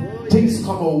life. Things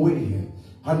come our way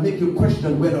and make you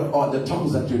question whether the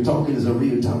tongues that you're talking is the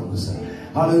real tongues.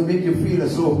 Hallelujah, make you feel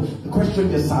as though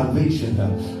question your salvation.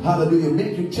 Hallelujah,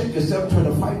 make you check yourself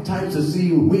 25 times to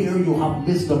see where you have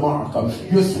missed the mark.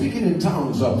 You're speaking in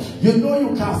tongues. You know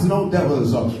you're casting out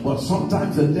devils, but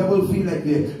sometimes the devil feel like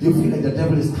you feel like the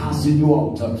devil is casting you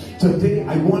out. Today,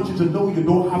 I want you to know you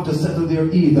don't have to settle there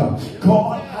either.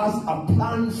 God has a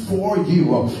plan for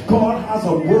you. God has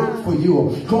a word for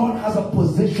you. God has a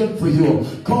position for you.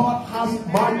 God has,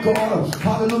 my God,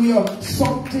 hallelujah,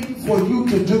 something for you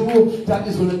to do that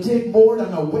is going to take more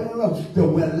than a well, the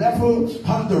well level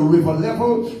and the river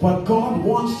level. But God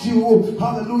wants you,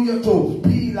 hallelujah, to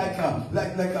be like not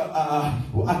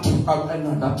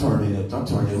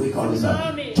tornado, we call this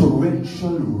a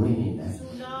torrential rain,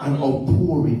 an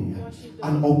outpouring,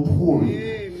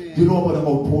 You know about the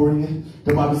outpouring?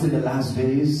 The Bible said in the last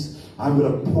days, I'm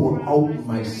going to pour out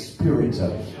my spirit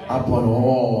upon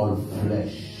all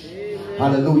flesh.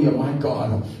 Hallelujah, my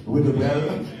God. With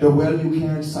the well you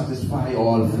can't satisfy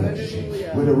all flesh.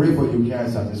 With the river you can't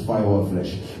satisfy all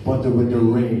flesh. But with the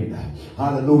rain,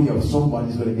 hallelujah,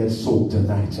 somebody's going to get soaked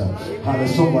tonight. Hallelujah,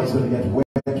 somebody's going to get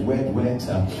wet.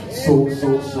 Soak.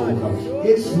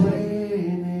 It's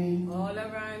raining all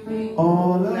around me.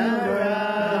 All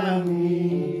around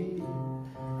me.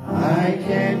 I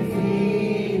can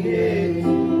feel it.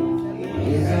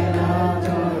 It's an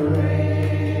outer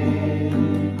rain.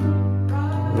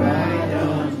 Right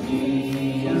on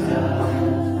Jesus.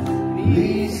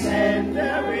 Please send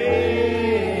the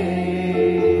rain.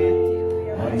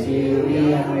 Until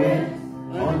we are wet.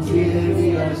 Until we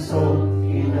are soaked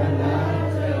in the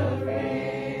outer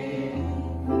rain.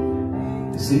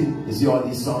 You see all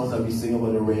these songs that we sing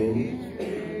about the rain?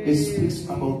 It speaks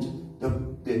about the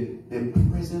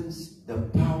presence, the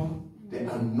power, the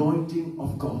anointing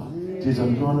of God. There's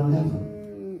another level.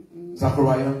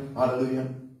 Zechariah, hallelujah,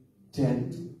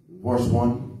 10, verse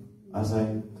 1, as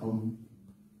I come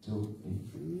to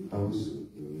a house.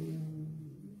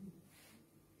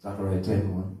 Zechariah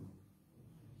 10, 1.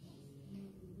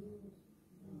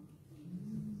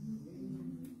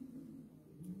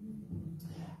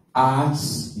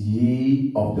 Ask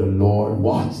ye of the Lord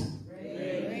what?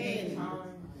 Rain.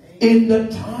 In the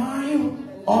time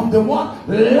of the what?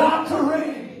 Latter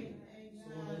rain.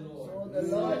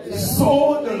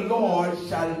 So the Lord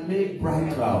shall make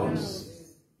bright clouds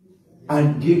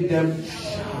and give them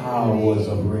showers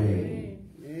of rain.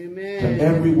 Amen. To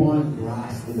everyone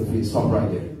grass in the field. Stop right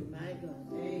there.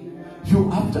 You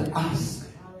have to ask.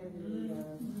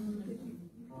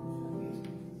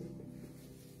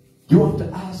 You have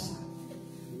to ask.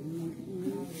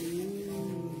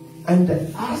 And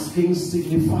the asking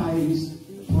signifies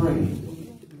praying.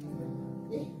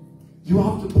 You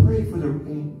have to pray for the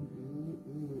rain.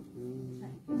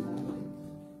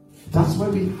 That's why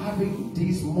we're having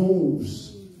these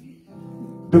moves.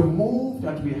 The move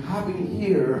that we're having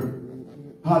here,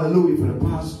 hallelujah, for the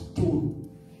past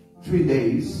 2-3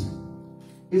 days,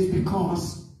 is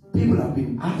because people have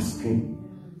been asking.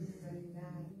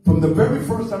 From the very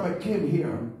first time I came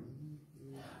here,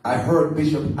 I heard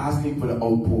Bishop asking for the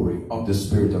outpouring of the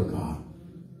Spirit of God.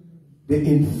 The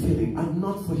infilling, and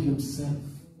not for himself.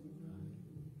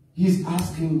 He's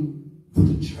asking for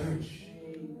the church.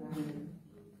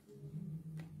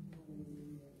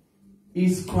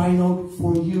 He's crying out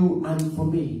for you and for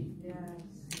me.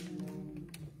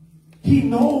 He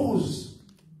knows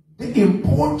the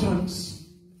importance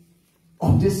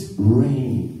of this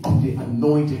rain, of the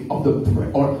anointing, of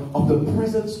the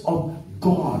presence of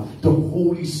God, the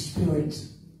Holy Spirit.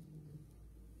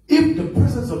 If the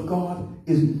presence of God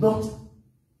is not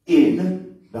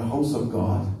in the house of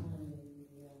God,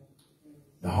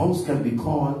 the house can be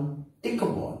called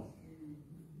Ichabod.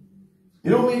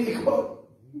 You know what I mean, Ichabod?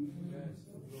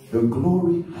 The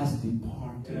glory has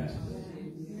departed.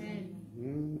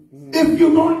 If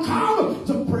you don't come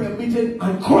to prayer meeting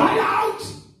and cry out,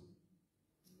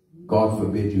 God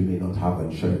forbid you may not have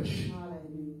a church.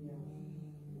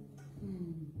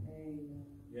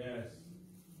 Yes.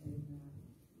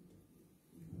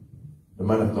 The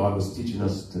man of God was teaching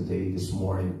us today, this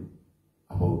morning,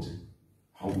 about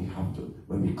how we have to,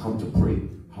 when we come to pray,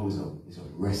 how it's a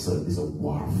wrestle, it's a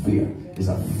warfare, it's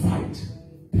a fight,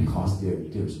 because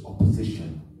there's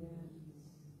opposition.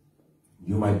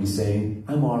 You might be saying,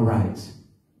 I'm all right.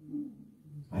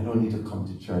 I don't need to come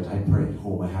to church. I pray at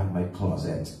home. I have my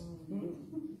closet.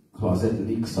 Closet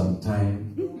leaks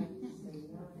sometimes.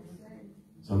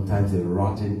 Sometimes they're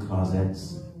rotten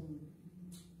closets.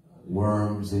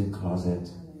 Worms in closet.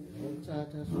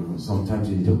 Sometimes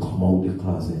you need to come out the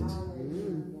closet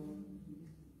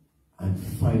and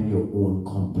find your own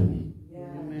company.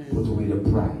 Put away the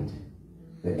pride.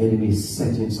 The enemy is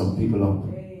setting some people up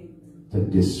to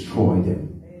destroy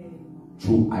them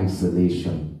through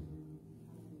isolation.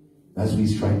 That's what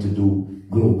he's trying to do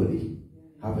globally.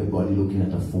 Have everybody looking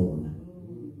at a phone.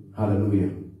 Hallelujah.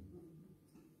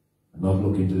 Not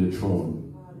looking to the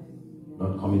throne.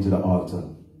 Not coming to the altar.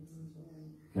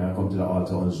 Can I come to the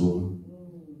altar on Zoom?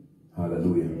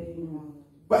 Hallelujah.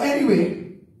 But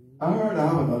anyway, I heard I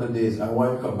have another day. I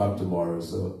want to come back tomorrow,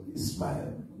 so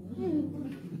smile.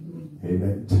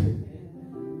 Amen.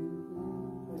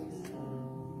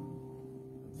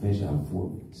 Finish our 4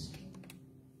 minutes.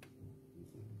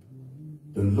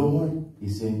 The Lord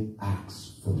is saying,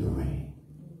 ask for the rain.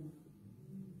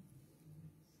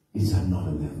 It's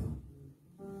another level.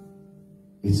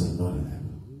 It's another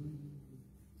level.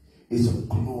 It's a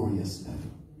glorious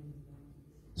level.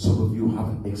 Some of you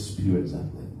haven't experienced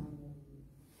that level.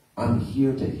 I'm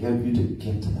here to help you to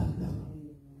get to that level.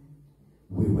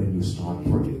 Where when you start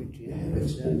praying, the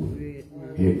heavens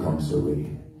open. Here comes the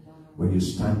rain. When you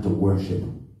stand to worship,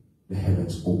 the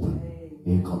heavens open.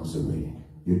 Here comes the rain.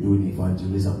 You're doing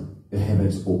evangelism, the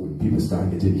heavens open. People start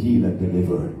getting healed and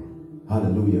delivered.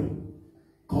 Hallelujah.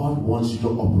 God wants you to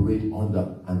operate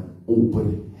under an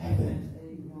open heaven,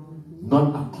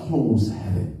 not a closed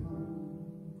heaven.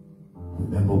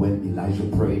 Remember when Elijah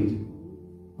prayed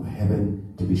for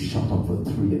heaven to be shut up for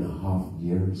 3.5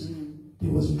 years?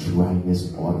 There was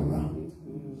dryness all around.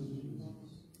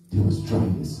 There was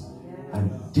dryness.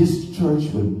 And this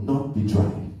church will not be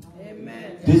dry.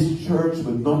 This church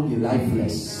will not be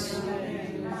lifeless.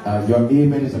 Your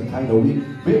amen is a kind of weak.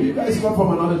 Maybe you guys come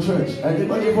from another church.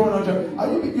 Anybody from another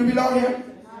church? You belong here?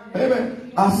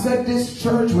 Amen. I said this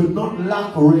church will not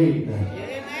lack rain.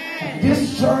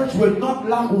 This church will not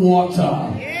lack water.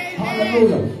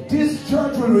 Hallelujah. This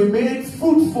church will remain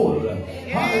fruitful.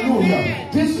 Hallelujah.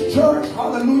 This church,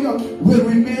 hallelujah, will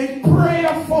remain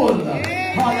prayerful.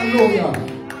 Hallelujah.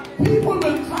 People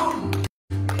will come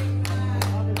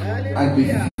and be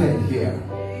fed here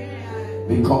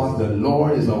because the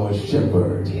Lord is our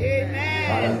shepherd.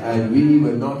 And we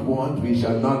will not want, we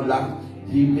shall not lack.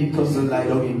 He makes us to lie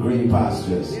down in green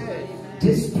pastures.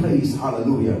 This place,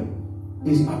 hallelujah,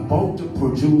 is about to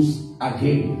produce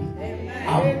again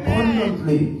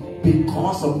abundantly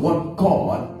because of what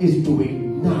God is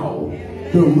doing now.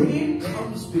 The rain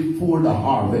comes before the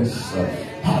harvest.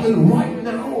 Hallelujah. Right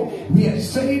now, we are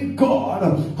saying, God,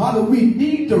 hallelujah, we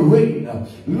need the rain.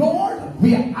 Lord,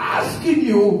 We are asking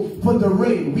you for the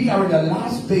rain. We are in the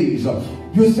last days.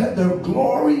 You said the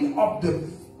glory of the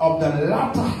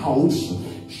latter house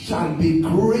shall be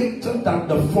greater than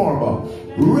the former.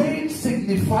 Rain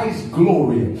signifies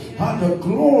glory, and the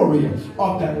glory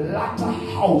of the latter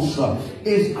house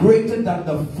is greater than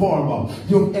the former.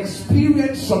 You've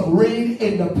experienced some rain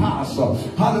in the past,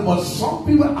 but some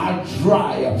people are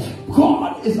dry.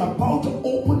 God is about to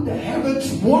open the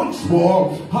heavens once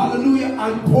more, hallelujah,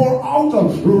 and pour out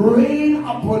rain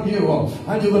upon you,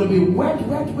 and you're going to be wet,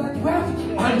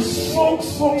 and soak,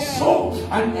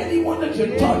 and anyone that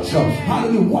you touch,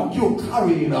 hallelujah, what you're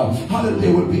carrying, hallelujah,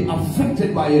 they will be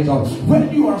affected by it.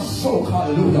 When you are soaked,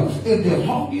 hallelujah, if they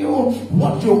hug you,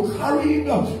 what you're carrying,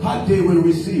 they will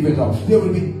receive it. They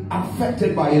will be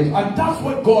affected by it. And that's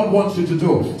what God wants you to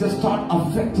do. To start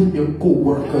affecting your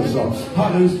co-workers.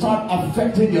 Hallelujah. Start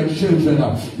affecting your children.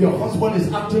 Your husband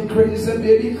is acting crazy. Say,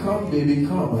 baby, come, baby,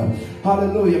 come.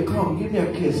 Hallelujah. Come, give me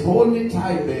a kiss. Hold me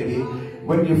tight, baby.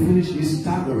 When you finish, he's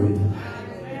staggering.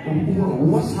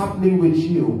 What's happening with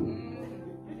you?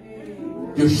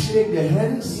 You shake their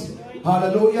hands.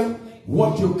 Hallelujah.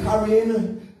 What you're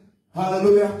carrying,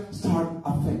 hallelujah, start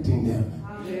affecting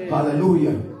them.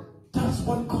 Hallelujah. That's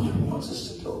what God wants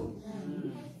us to do.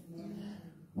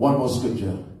 One more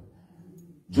scripture.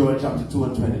 Joel chapter 2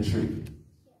 and 23.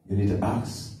 You need to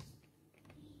ask.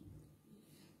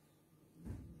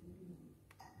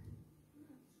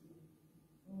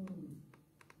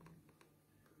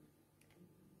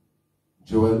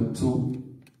 Joel 2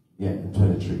 and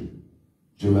 23.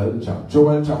 Joel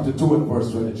chapter 2 and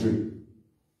verse 23.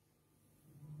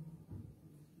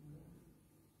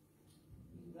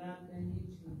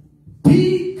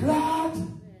 Be glad.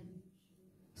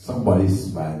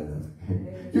 Somebody's smiling.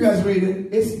 You guys read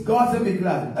it? It's God said be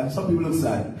glad. And some people look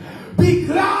sad. Be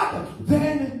glad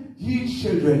then, ye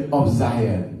children of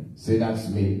Zion. Say, that's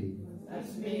me.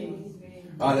 That's me.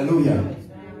 Hallelujah.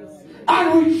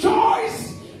 And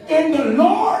rejoice in the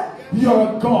Lord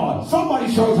your God.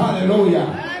 Somebody shout hallelujah.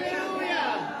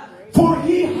 Hallelujah. For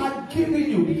he had given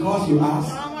you, because you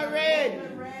asked, Former rain.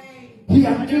 he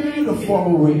had given you the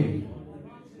former rain.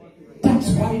 That's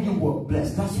why you were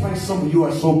blessed. That's why some of you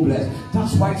are so blessed.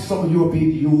 That's why some of you are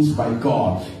being used by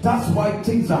God. That's why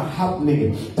things are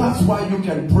happening. That's why you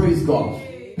can praise God.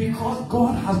 Because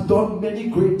God has done many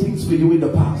great things for you in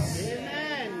the past.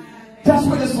 Amen. That's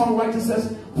why the songwriter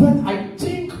says, when I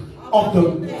think of the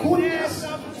goodness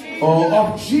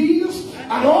of Jesus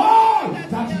and all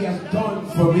that he has done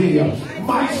for me,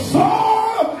 my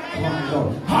soul cries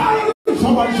out. Hallelujah.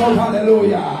 Somebody shout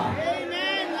hallelujah.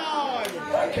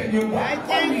 Can you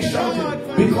why we shout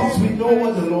it? Because we know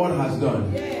what the Lord has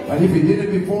done. And if he did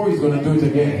it before, he's going to do it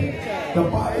again. The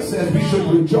Bible says we should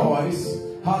rejoice,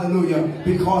 hallelujah,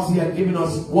 because he had given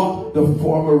us what? The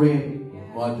former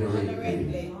rain, moderate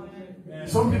rain.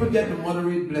 Some people get the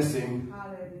moderate blessing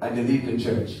and they leave the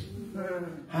church.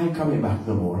 I ain't coming back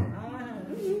no more.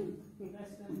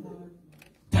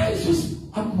 That is just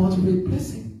a moderate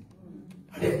blessing.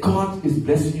 And if God is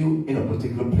blessing you in a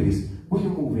particular place, what are you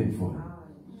moving for?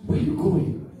 Where are you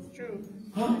going? It's true.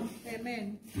 Huh?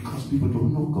 Amen. Because people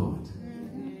don't know God.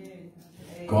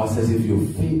 God says if you're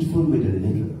faithful with a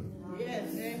little,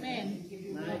 Yes. Amen.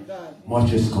 My God.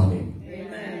 much is coming.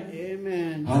 Amen.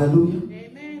 Amen. Hallelujah.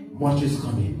 Amen. Much is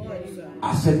coming.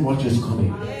 I said much is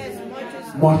coming.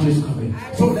 Yes, Much is coming.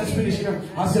 So let's finish here.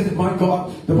 I said, my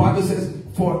God, the Bible says,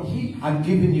 for he had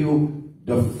given you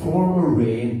the former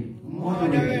rain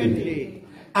moderately.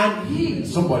 And he,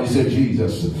 somebody said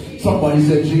Jesus. Somebody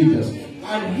said Jesus.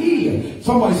 And he,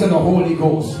 somebody said the Holy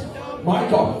Ghost. My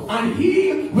God. And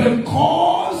he will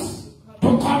cause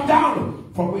to come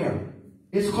down. From where?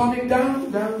 It's coming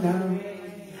down, down, down.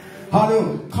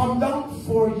 Hallelujah. Come down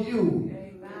for you.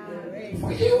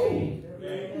 For you.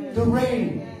 The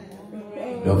rain.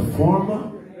 The former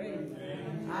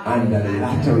and the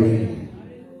latter rain.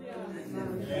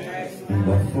 In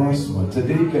the first month.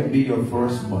 Today can be your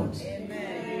first month.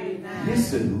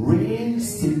 Listen, rain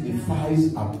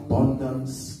signifies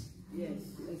abundance,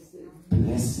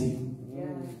 blessing,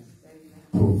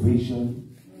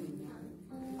 provision.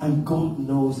 And God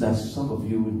knows that some of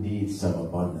you need some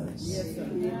abundance.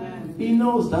 He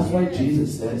knows. That's why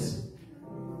Jesus says,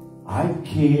 I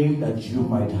came that you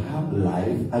might have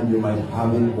life and you might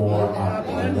have it more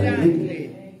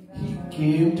abundantly. He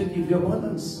came to give you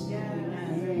abundance.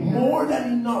 More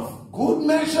than enough. Good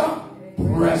measure.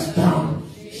 Press down.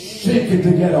 Shake it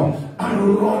together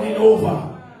and run it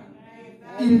over.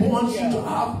 He wants you to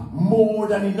have more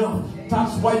than enough.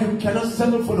 That's why you cannot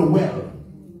settle for the well.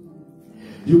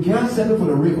 You can't settle for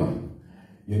the river.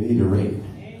 You need the rain.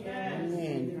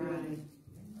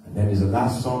 And then there's the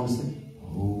last song,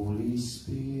 Holy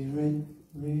Spirit,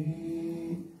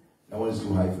 rain. That one is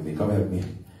too high for me. Come help me.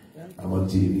 I'm on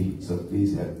TV, so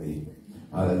please help me.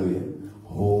 Hallelujah.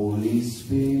 Holy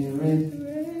Spirit.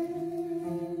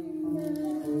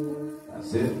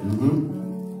 That's it.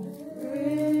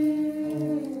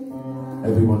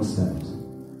 Everyone stand.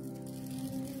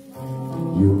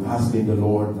 You're asking the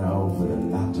Lord now for the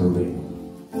latter rain.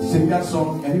 Sing that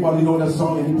song. Anybody know that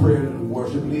song? Any prayer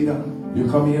worship leader? You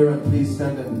come here and please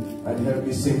stand and help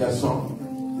me sing that song.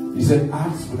 He said,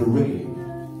 ask for the rain.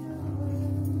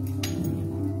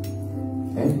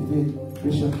 And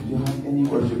Bishop, do you have any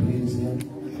worship leaders here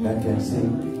that can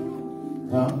sing?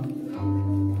 Huh?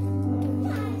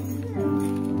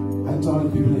 I thought the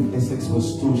people in Essex was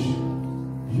stoosh.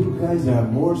 You guys are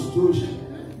more stoosh.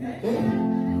 Hey.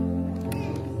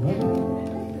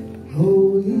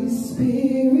 Holy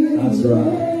Spirit, that's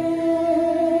right.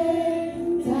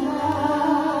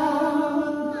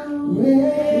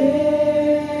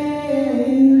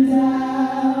 Rain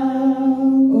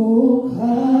down, oh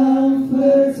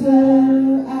comforter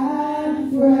and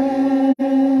friend.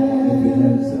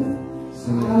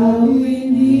 How we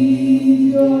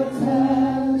need your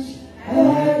touch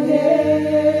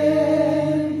again.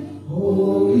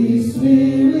 Holy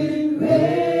Spirit,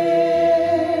 rain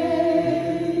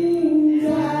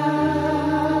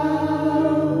down,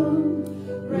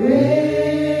 rain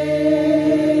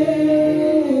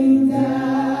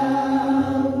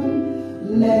down.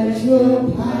 Let your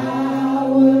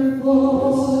power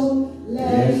fall,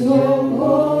 let your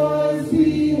voice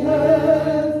be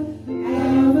heard.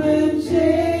 Come and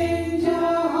change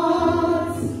our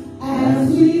hearts as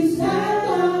we stand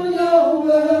on your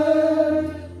word.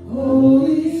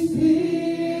 Holy Spirit,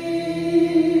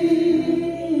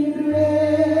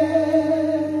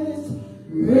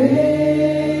 rain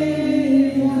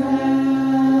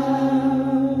down.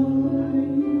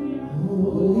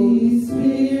 Holy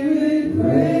Spirit,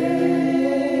 rain.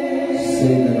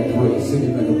 Sing like a prayer. Sing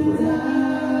it like a prayer.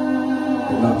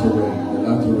 The latter rain. The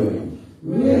latter rain.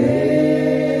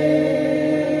 Rain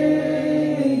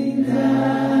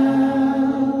down,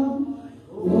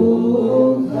 oh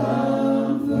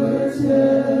comforter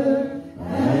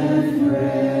and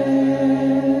friend.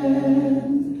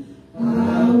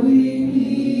 How we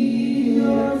need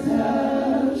your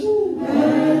touch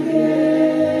again.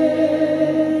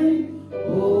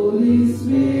 Holy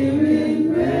Spirit,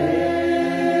 rain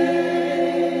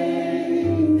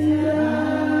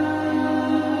down,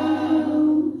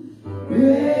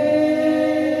 rain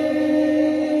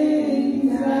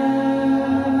down.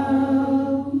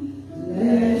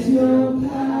 Let your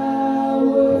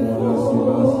power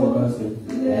fall,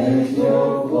 let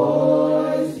your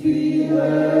voice be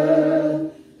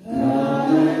heard.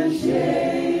 Come and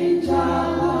change our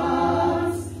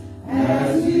hearts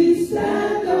as we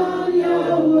stand on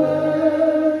your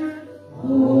word.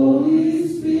 Holy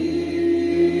Spirit,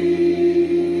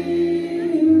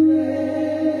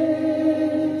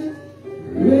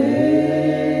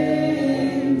 rain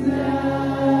down.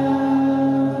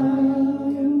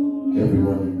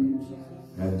 Everyone,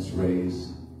 hands raised,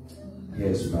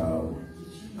 heads bowed,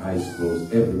 eyes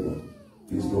closed. Everyone,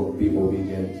 please don't be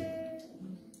obedient.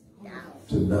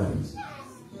 Tonight,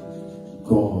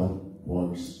 God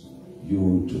wants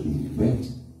you to be wet,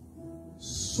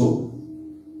 soaked,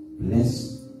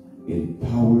 blessed,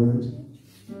 empowered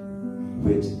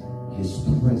with His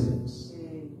presence.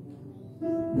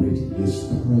 With His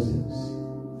presence.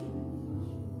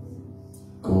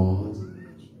 God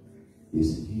is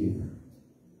here.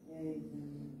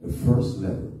 The first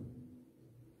level,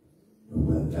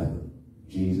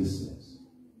 Jesus says,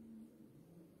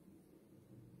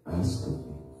 ask of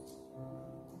me,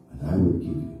 and I will give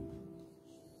you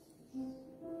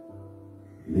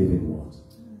living water.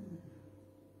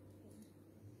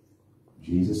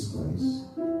 Jesus Christ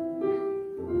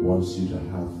wants you to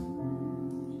have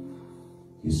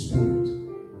His Spirit.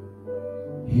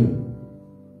 Him.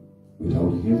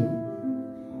 Without Him,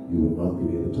 you will not be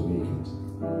able to make it.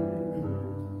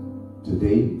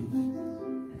 Today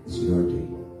is your day.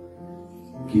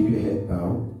 Keep your head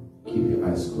bowed. Keep your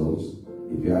eyes closed.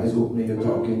 If your eyes open and you're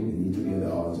talking, you need to be at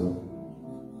the altar.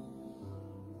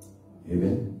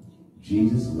 Amen.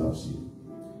 Jesus loves you.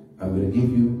 I'm going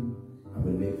to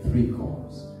make 3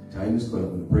 calls. Time is going. I'm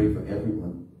going to pray for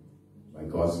everyone by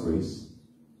God's grace.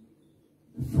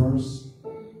 The first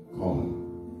call,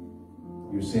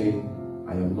 you're saying,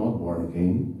 I am not born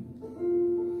again.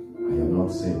 I am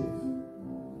not saved.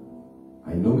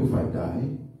 I know if I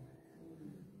die,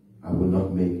 I will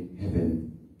not make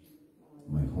heaven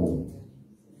my home.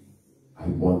 I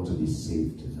want to be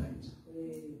saved tonight.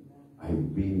 I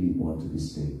really want to be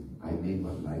saved. I need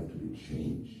my life to be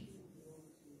changed.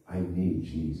 I need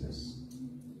Jesus.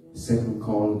 The second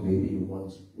call, maybe you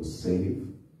once was saved.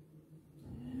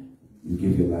 You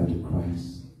give your life to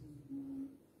Christ.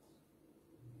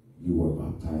 You were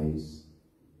baptized.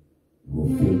 You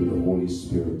were filled with the Holy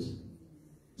Spirit.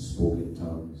 Spoke in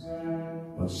tongues.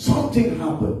 But something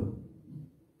happened.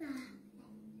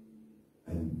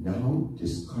 And now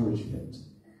discouragement,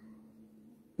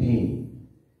 pain,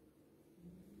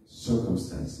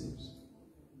 circumstances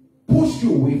push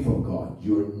you away from God.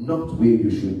 You're not where you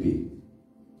should be.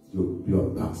 You're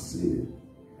backslidden.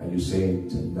 And you're saying,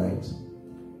 tonight,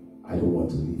 I don't want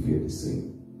to leave here the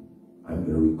same. I'm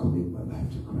going to recommit my life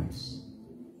to Christ.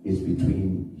 It's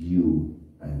between you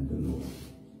and the Lord.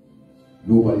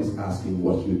 Nobody's asking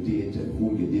what you did and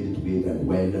who you did it with and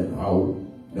when and how.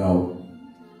 No.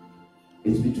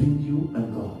 It's between you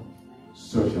and God.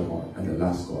 Search your heart. And the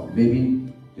last call.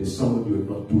 Maybe there's someone you're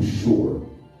not too sure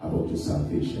about your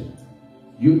salvation.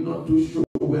 You're not too sure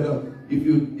whether if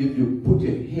you put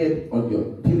your head on your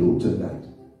pillow tonight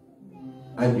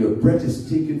and your breath is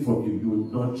taken from you, you're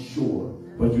not sure.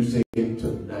 But you say,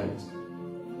 tonight,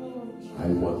 I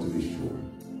want to be sure.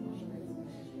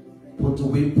 Put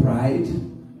away pride.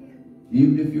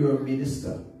 Even if you're a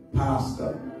minister,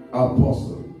 pastor,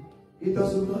 apostle, it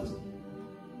doesn't matter.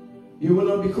 You will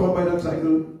not be called by that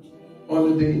title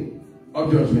on the day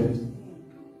of judgment.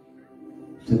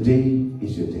 Today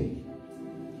is your day.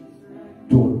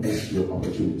 Don't miss your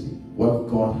opportunity. What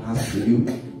God has for you,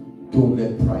 don't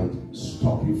let pride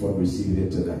stop you from receiving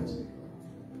it tonight.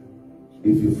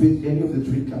 If you fit any of the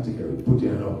three categories, put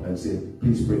your hand up and say,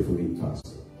 please pray for me,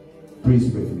 Pastor. Please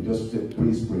pray for me. Just say,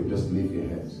 please pray. Just lift your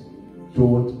hands.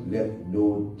 Don't let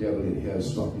no devil in hell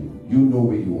stop you. You know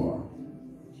where you are.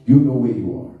 You know where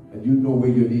you are. And you know where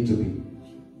you need to be.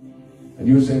 And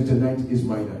you're saying, tonight is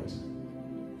my night.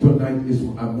 Tonight is,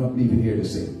 I'm not leaving here the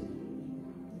same.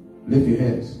 Lift your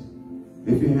hands.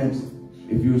 Lift your hands.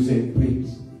 If you say,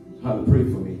 please, Father, pray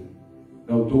for me.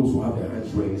 Now those who have their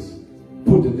hands raised,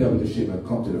 put the devil to shame and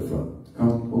come to the front.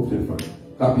 Come, over to the front.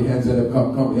 Clap your hands at them.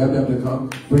 Come. Help them to come.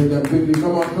 Bring them quickly.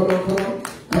 Come on. Come on.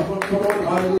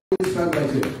 Hallelujah. Stand right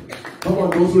here. Come on,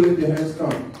 those who lift your hands,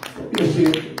 come. Don't be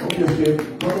ashamed. Don't be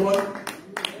ashamed. Come on.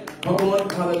 Come on.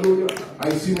 Hallelujah. I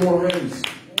see more hands.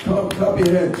 Come, clap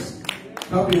your hands.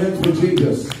 Clap your hands for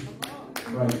Jesus.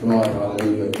 My God,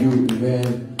 hallelujah. You,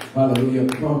 man. Hallelujah.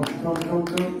 Come.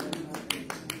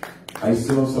 I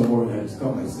still have some more hands.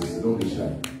 Come, my sister. Don't be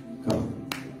shy. Come.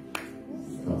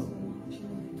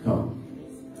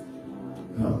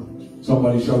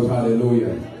 Somebody shout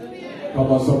hallelujah.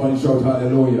 Come on, somebody shout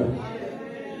hallelujah.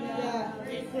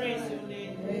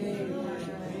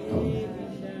 Come.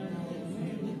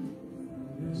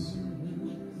 Yes.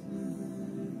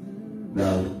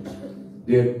 Now,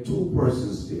 there are two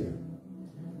persons there.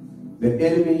 The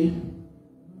enemy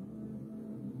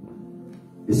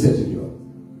is setting you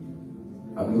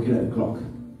up. I'm looking at the clock.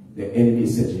 The enemy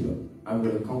is setting you up. I'm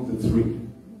going to count to 3.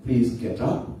 Please get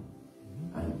up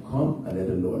and come and let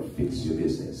the Lord fix your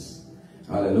business.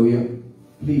 Hallelujah.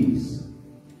 Please.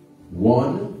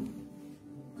 1,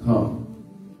 come.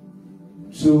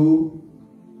 2,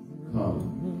 come.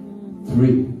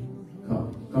 3, come.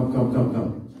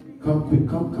 Come quick,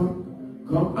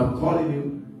 come. I'm calling you.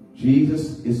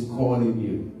 Jesus is calling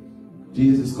you.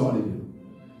 Jesus is calling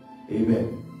you. Amen.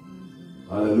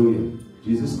 Hallelujah.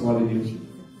 Jesus is calling you.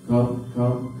 Come.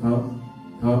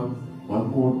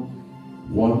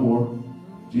 One more.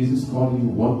 Jesus calling you.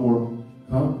 One more.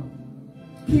 Come.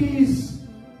 Please,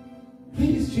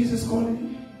 Jesus calling you.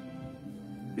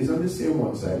 It's on this same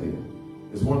one side here.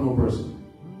 There's one more person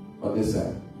on this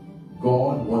side.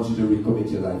 God wants you to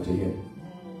recommit your life to Him.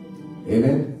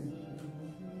 Amen.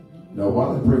 Now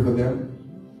while I pray for them,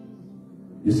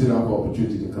 you still have an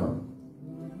opportunity to come.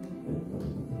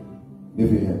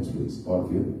 Lift your hands, please, all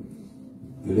of you.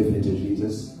 You're listening to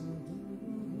Jesus.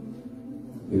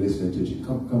 You're listening to Jesus.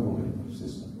 Come over here,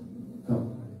 sister.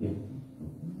 Come. Yeah.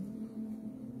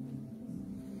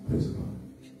 Praise God.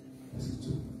 That's it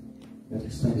too.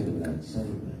 Stand in the line. Stand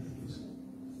in the line, please.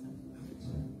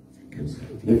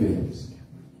 Lift your hands.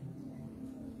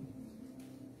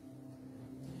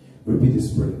 Repeat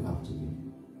this prayer after me.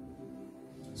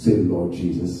 Say, Lord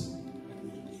Jesus.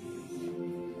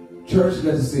 Church,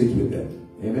 let us say it with them.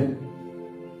 Amen.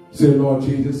 Say, Lord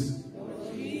Jesus.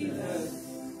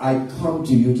 I come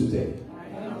to you today.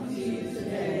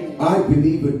 I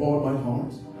believe with all my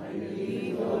heart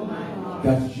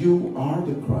that you are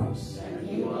the Christ,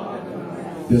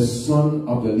 the Son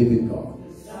of the living God.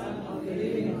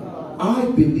 I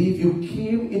believe you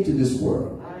came into this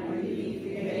world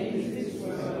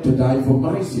to die for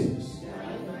my sins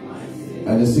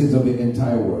and the sins of the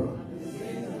entire world.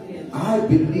 I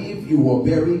believe you were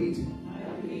buried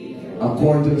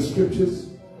according to the scriptures,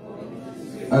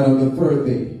 and on the third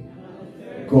day,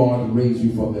 God raised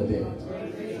you from the dead.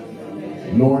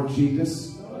 Lord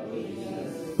Jesus,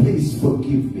 please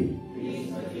forgive me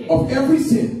of every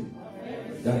sin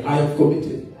that I have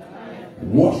committed.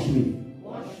 Wash me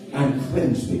and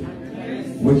cleanse me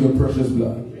with your precious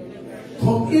blood.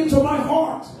 Come into my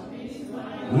heart.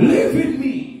 Live in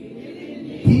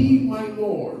me. Be my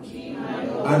Lord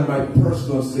and my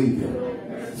personal Savior.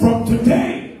 From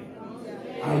today,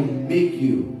 I make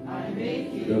you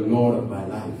the Lord of my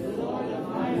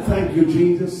life. Thank you,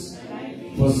 Jesus,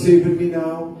 for saving me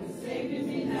now.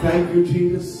 Thank you,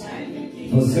 Jesus,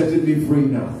 for setting me free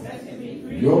now.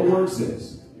 Your word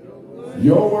says,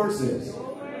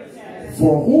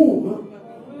 for whom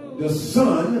the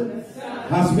Son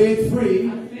has made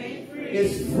free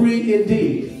is free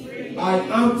indeed. I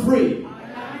am free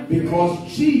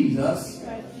because Jesus,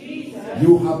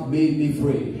 you have made me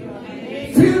free.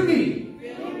 Fill me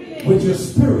with your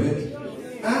spirit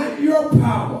and your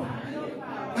power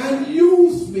and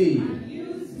use me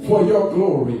for your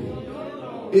glory.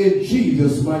 In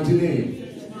Jesus' mighty name.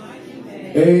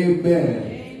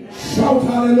 Amen. Shout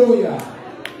hallelujah.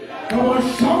 Come on,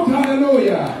 shout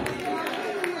hallelujah.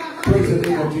 Praise the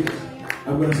name of Jesus.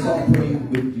 I'm going to start praying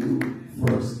with you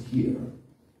first here.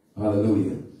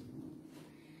 Hallelujah.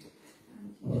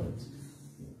 All right.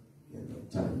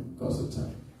 Time, because of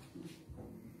time.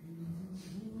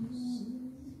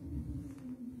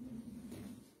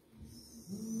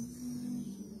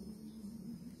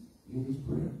 In this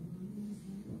prayer,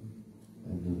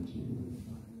 and then to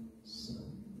the Son,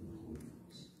 and Holy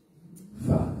Ghost.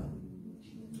 Father,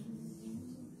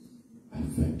 I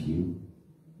thank you.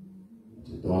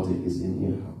 The daughter is in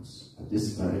your house at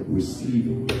this time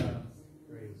receiving you.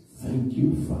 Thank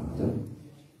you, Father,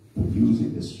 for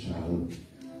using this child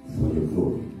for your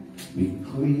glory. We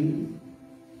claim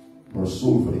our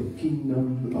soul for the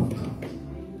kingdom of God.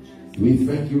 We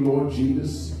thank you, Lord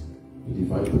Jesus, for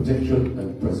divine protection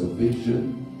and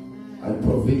preservation and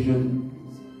provision.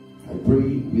 I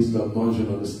pray wisdom, knowledge, and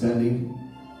understanding.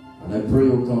 And I pray,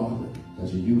 oh God,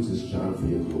 that you use this child for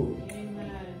your glory.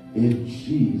 In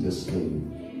Jesus'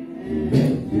 name.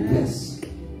 Amen. Be blessed.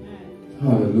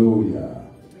 Hallelujah.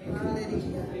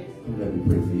 Okay, come let me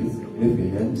pray for you. Lift your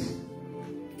hands.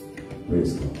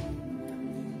 Praise God.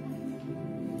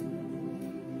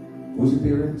 Who's your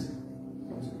parent?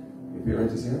 Your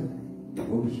parent is here?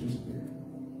 What was your parent?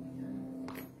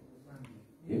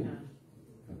 Yeah?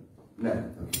 No.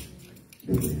 Okay.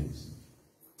 Lift your hands.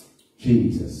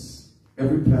 Jesus,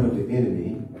 every plan of the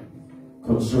enemy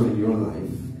concerning your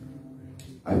life,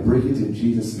 I break it in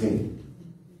Jesus' name.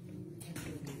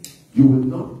 You will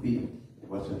not be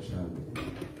what your child will be.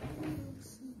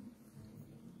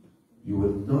 You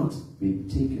will not be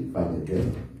taken by the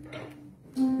devil.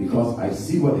 Because I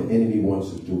see what the enemy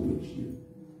wants to do with you.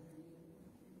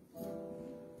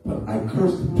 But I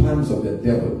curse the plans of the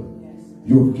devil.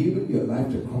 You have given your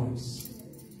life to Christ.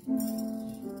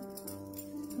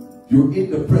 You're in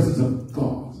the presence of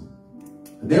God.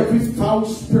 And every foul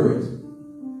spirit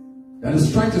that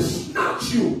is trying to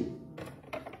snatch you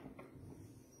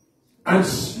and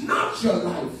snatch your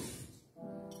life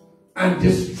and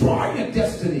destroy your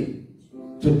destiny,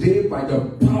 today by the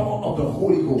power of the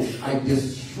Holy Ghost, I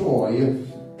destroy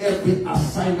every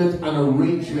assignment and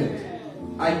arrangement.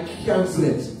 I cancel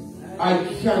it. I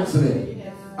cancel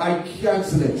it. I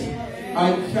cancel it.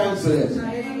 I cancel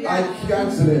it. I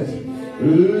cancel it.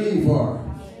 Leave her.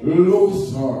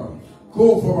 Lose her.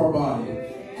 Go from her body.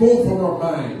 Go from her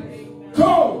mind.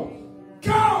 Go!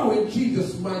 Go in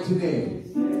Jesus' mighty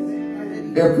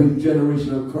name. Every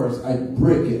generational curse, I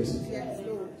break it.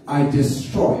 I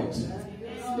destroy it.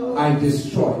 I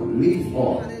destroy. Leave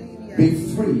her.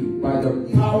 Be free by the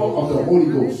power of the Holy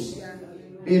Ghost.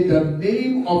 In the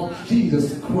name of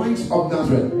Jesus Christ of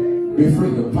Nazareth. Be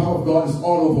free. The power of God is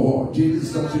all over her. Jesus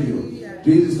is touching you.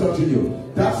 Jesus is touching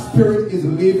you. That spirit is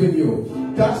leaving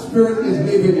you. That spirit is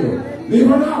leaving you. Leave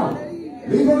her now.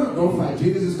 Leave her now. Don't fight.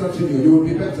 Jesus is touching you. You will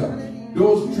be better.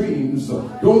 Those dreams,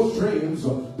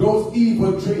 those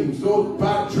evil dreams, those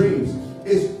bad dreams,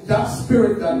 is that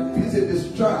spirit that visited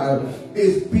this child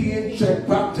is being checked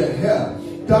back to hell.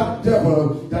 That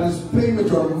devil that is playing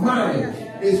with your mind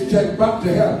is checked back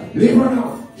to hell. Leave her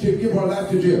now. She'll give her life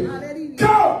to jail.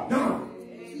 Go now.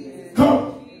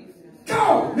 Go.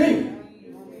 Go. Leave.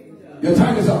 Your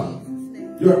time is up.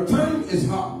 Your time is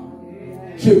up.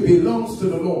 She belongs to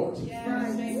the Lord.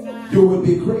 You will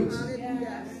be great.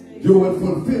 You will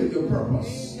fulfill your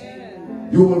purpose.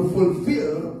 You will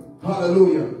fulfill,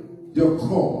 hallelujah, your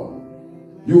call.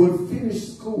 You will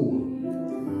finish school.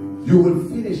 You will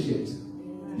finish it.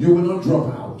 You will not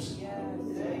drop out.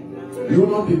 You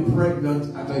will not be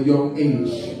pregnant at a young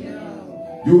age.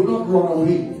 You will not run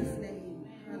away.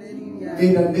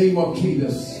 In the name of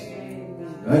Jesus.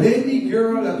 And any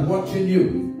girl that's watching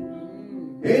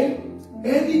you,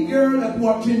 any girl that's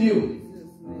watching you,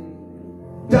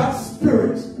 that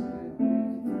spirit,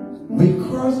 we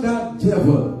curse that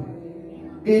devil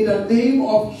in the name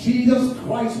of Jesus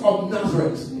Christ of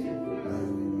Nazareth.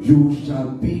 You shall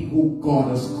be who God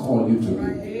has called you to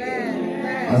be.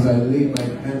 As I lay my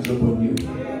hands upon you,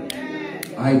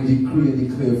 I decree and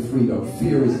declare freedom.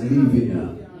 Fear is leaving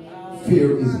you.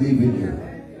 Fear is leaving you.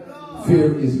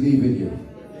 Fear is leaving you.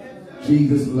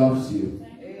 Jesus loves you.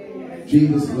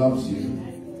 Jesus loves you.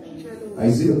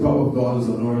 I see the power of God is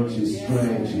on her. She's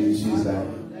trying. She's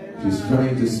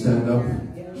trying to stand up.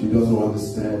 She doesn't want to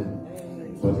stand.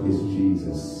 But it's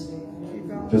Jesus.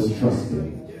 Just trust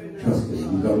Him. Trust Him.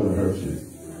 He's not going to hurt you.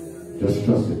 Just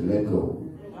trust Him. Let go.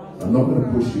 I'm not going to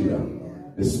push you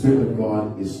down. The Spirit of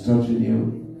God is touching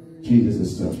you. Jesus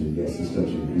is touching you. Yes, He's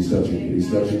touching you. He's touching you. He's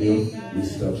touching you.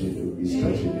 He's touching you. He's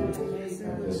touching you.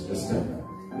 Just stand back.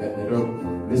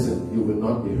 Listen, you will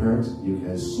not be hurt. You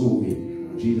can sue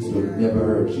me. Jesus will never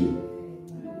hurt you.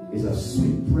 It's a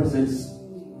sweet presence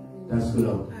that's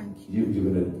gonna you're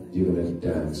gonna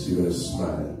dance. You're gonna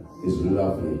smile. It's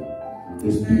lovely.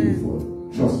 It's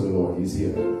beautiful. Trust the Lord. He's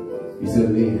here. He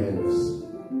said, lay hands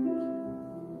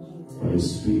on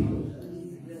His people.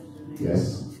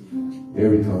 Yes.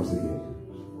 Here He comes again.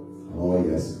 Oh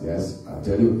yes, yes. I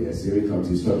tell you, yes. Here He comes.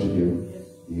 He's touching you.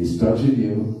 He's touching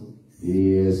you.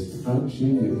 He is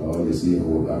touching you. Oh, you see a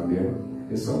hole back there.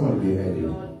 There's someone behind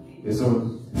you. There's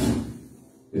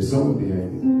someone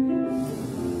behind you.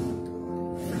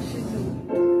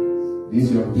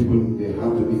 These young people, they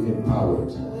have to be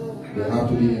empowered. They have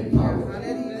to be empowered.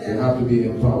 They have to be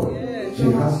empowered. She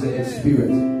has the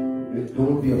experience.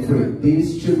 Don't be afraid.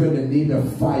 These children, they need a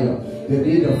fire. They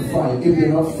need a fire. If they're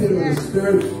not filled with the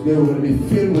Spirit, they're going to be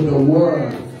filled with the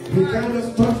Word. You can't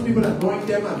just touch people and anoint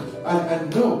them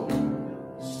and no.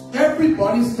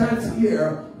 Everybody stands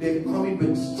here, they're coming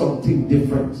with something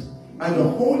different. And the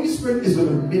Holy Spirit is going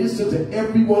to minister to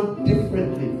everyone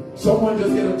differently. Someone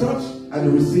just get a touch and they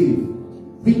receive.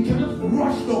 We can't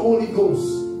rush the Holy Ghost.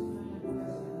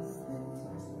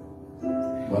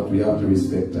 But we have to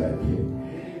respect time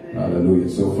here. Hallelujah.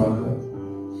 So Father,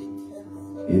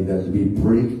 in that we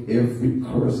break every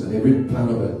curse and every plan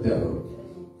of the devil.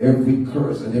 Every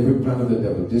curse and every plan of the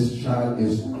devil. This child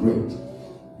is great.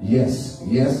 Yes,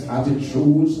 yes,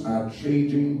 attitudes are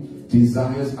changing.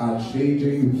 Desires are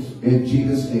changing in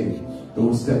Jesus' name.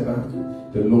 Don't step back.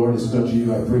 The Lord is touching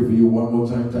you. I pray for you one more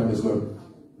time. Time is going.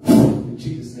 In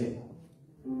Jesus' name.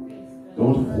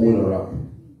 Don't hold her up.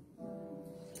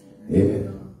 Amen.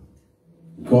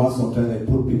 God sometimes they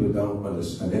put people down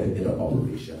and then get an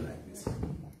operation like this.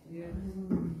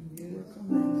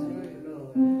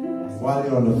 While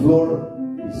they're on the floor,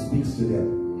 He speaks to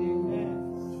them.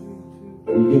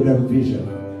 He gave them vision.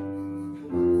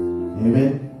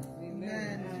 Amen.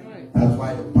 That's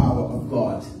why the power of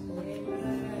God.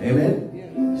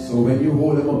 Amen. So when you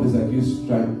hold them up, it's like you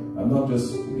trying. I'm not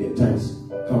just get thanks.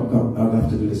 Come. I'll have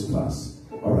to do this class.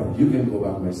 All right, you can go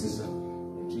back, my sister.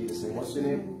 In Jesus' name. What's your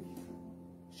name?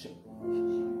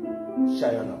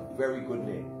 Shayana. Very good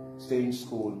name. Stay in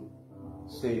school.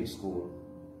 Stay in school.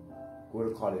 Go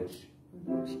to college.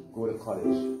 Go to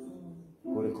college.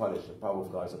 Go to college. The power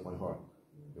of God is upon her.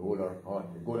 You hold her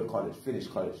on. Go to college. Finish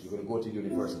college. You're going to go to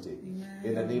university.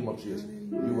 In the name of Jesus,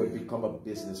 you will become a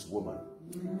businesswoman.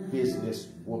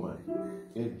 Businesswoman.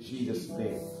 In Jesus'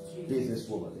 name.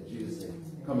 Businesswoman. In Jesus' name.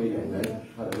 Come here, man.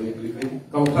 Hallelujah.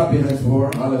 Come clap your hands for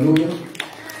her. Hallelujah.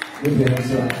 Lift your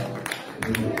hands up.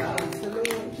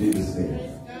 In Jesus' name.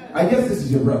 I guess this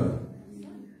is your brother.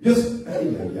 Just,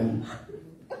 hey.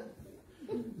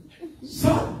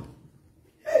 Son.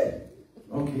 Hey.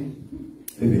 Okay.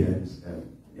 Lift your hands.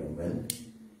 Young man.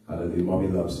 Hallelujah. Mommy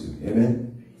loves you.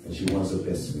 Amen. And she wants the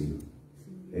best for you.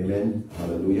 Amen.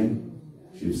 Hallelujah.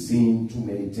 She's seen too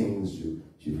many things.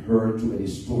 She's heard too many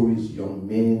stories, young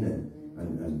men,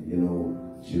 and you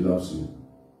know, she loves you.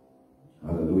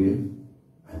 Hallelujah.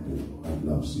 And God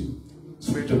loves you.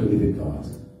 Spirit of the living God,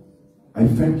 I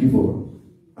thank you for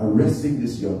arresting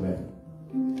this young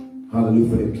man. Hallelujah,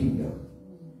 for the kingdom.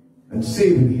 And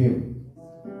saving him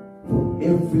from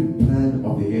every plan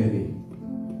of the enemy.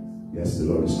 Yes, the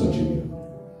Lord is touching you.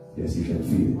 Yes, he can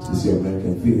feel it. This young man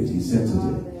can feel it. He's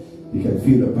sensitive. He can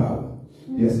feel the power.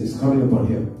 Yes, it's coming upon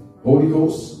him. Holy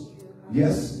Ghost,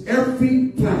 yes, every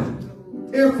plan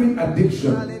every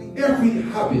addiction, every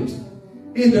habit,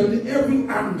 every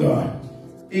anger,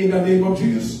 in the name of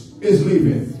Jesus, is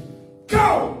leaving.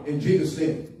 Go in Jesus'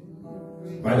 name.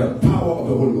 By the power of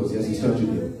the Holy Ghost. Yes, he's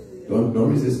touching you. Don't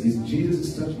resist. Jesus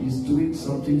is touching. He's doing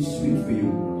something sweet for you,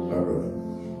 my brother.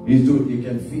 He's doing. You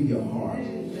can feel your heart.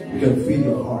 You can feel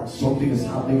your heart. Something is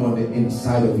happening on the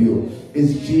inside of you.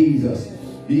 It's Jesus.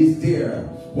 He's there.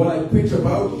 What I preach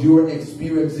about, you're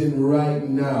experiencing right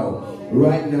now.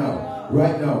 Right now.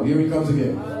 Right now. Here he comes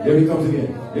again. Here he comes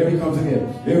again. Here he comes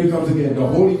again. Here he comes again. The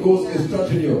Holy Ghost is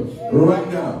touching you right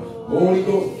now. Holy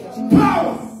Ghost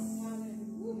power.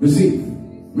 Receive.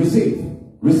 Receive.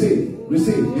 Receive.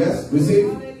 Receive. Yes. Receive.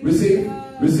 Receive.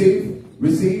 Receive.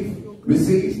 Receive.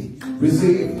 Receive.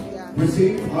 Receive.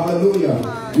 Receive.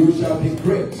 Hallelujah. You shall be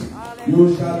great.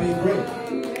 You shall be great.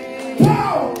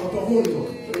 Power of the Holy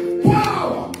Ghost.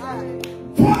 Power.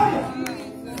 Fire.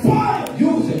 Fire.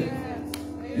 Use it.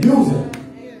 Use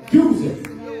it. Use it.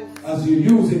 As you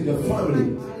use it, the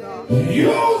family.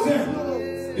 Use it.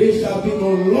 There shall be no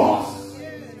loss.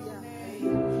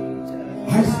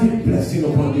 I speak blessing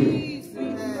upon you.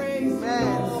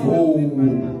 Oh,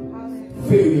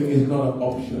 failure is not an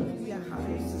option.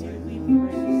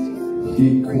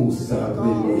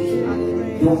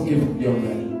 Don't give up, young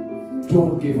man.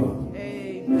 Don't give up.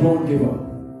 Don't give up.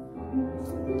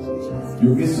 You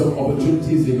miss some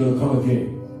opportunities, they're going to come again.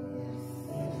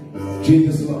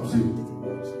 Jesus loves you.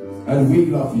 And we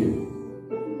love you.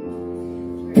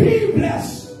 Be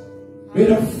blessed. May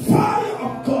the fire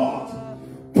of God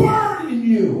burn in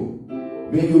you.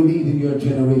 May you lead in your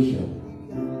generation.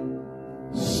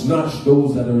 Snatch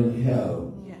those that are in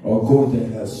hell or going to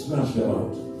hell. Snatch them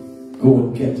out. Go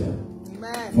and get them.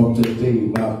 Amen. From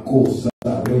today,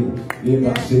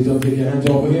 Satan, take your hands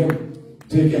off of him.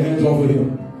 Take your hands off of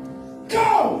him.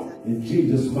 Go! In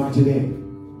Jesus' mighty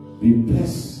name. Be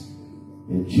blessed.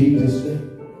 In Jesus' name.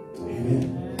 Amen.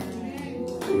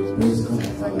 Praise God.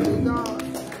 Hallelujah.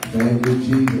 Thank you,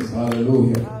 Jesus.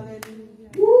 Hallelujah.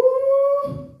 Woo!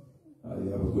 Oh, you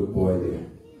have a good boy there.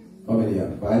 How many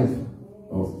are? 5?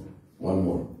 Oh, one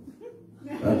more.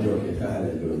 I'm joking.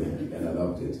 Hallelujah. And I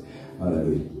loved it.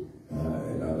 Hallelujah.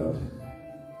 And I loved it.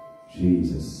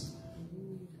 Jesus.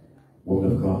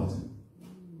 Woman of God.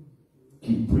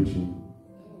 Keep preaching.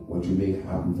 What you make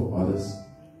happen for others,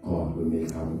 God will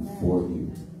make happen for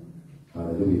you.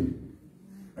 Hallelujah.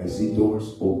 I see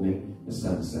doors opening. The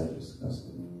stand aside.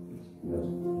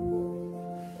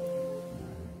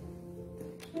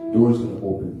 Doors going to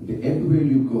open. Everywhere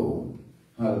you go,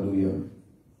 hallelujah,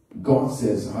 God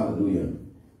says, hallelujah,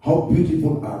 how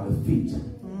beautiful are the feet,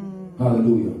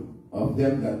 hallelujah, of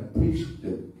them that preach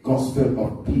the gospel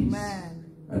of peace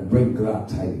and bring glad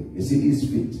tidings. You see these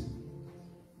feet?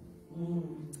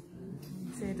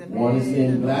 One is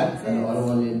named glad and the other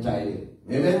one named tidings.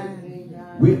 Amen?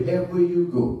 Wherever you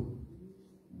go,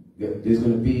 there's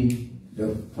going to be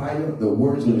the fire, the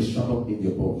word's going to shut up in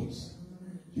your bones.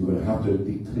 You're going to have to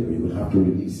declare, you're going to have to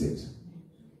release it.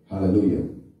 Hallelujah.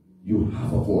 You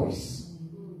have a voice.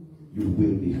 You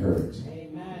will be heard.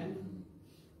 Amen.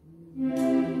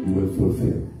 You will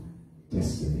fulfill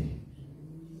destiny.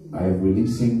 I am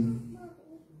releasing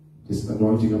this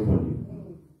anointing upon you.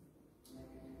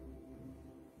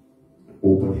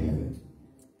 Open heaven.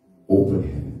 Open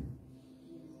heaven.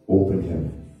 Open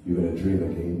heaven. You're going to dream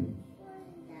again.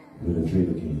 You're going to dream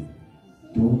again.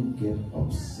 Don't get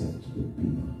upset with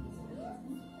people.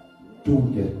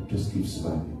 Just keep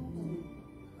smiling.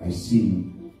 I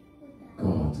see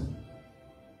God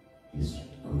is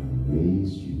going to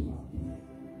raise you up.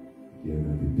 There are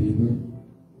going to be people,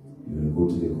 you're going to go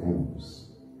to their homes,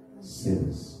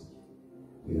 sinners.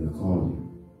 They're going to call you.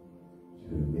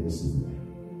 You're going to minister to them.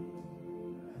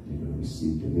 And they're going to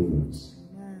receive deliverance.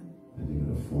 And they're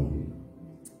going to follow you.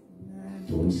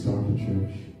 Don't start a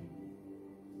church.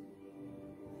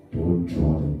 Don't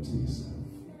draw them to yourself.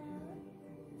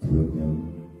 Bring them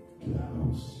to the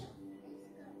house.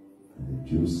 And in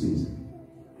due season,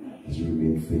 as you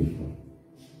remain faithful,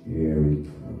 here it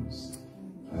comes.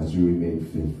 As you remain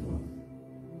faithful,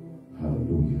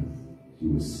 hallelujah, you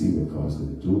will see what God's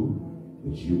going to do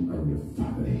with you and your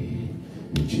family.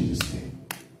 In Jesus' name.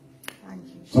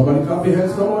 Somebody clap your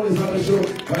hands. Come on, it's not a show.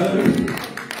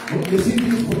 Hallelujah. You see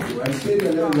people, I stay there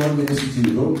and let one minister to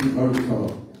you. Don't keep hurry to come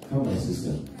up. Come on,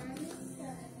 sister.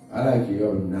 I like you. You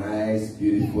have a nice,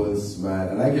 beautiful smile.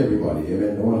 I like everybody.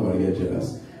 Amen. No one's going to get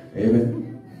jealous.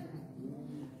 Amen.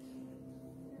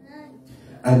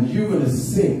 And you're going to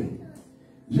sing.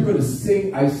 You're going to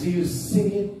sing. I see you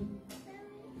singing.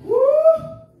 Woo!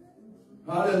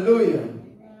 Hallelujah.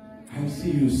 I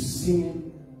see you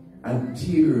singing and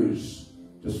tears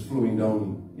just flowing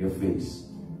down your face.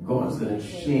 God's going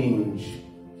to change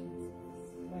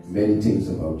many things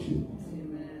about you.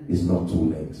 It's not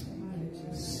too late.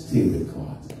 Stay with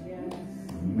God.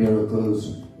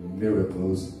 Miracles,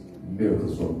 miracles,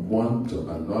 miracles from one to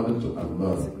another to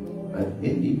another. And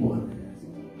anyone,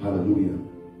 hallelujah,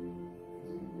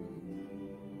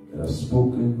 that has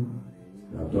spoken,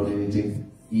 that have done anything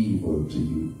evil to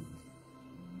you,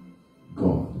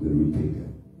 God will repay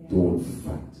them. Don't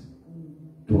fight.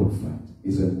 Don't fight.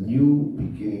 It's a new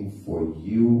beginning for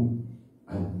you.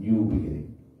 A new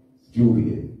beginning. New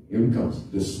beginning. Here it comes.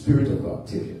 The Spirit of God.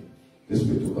 Take it. The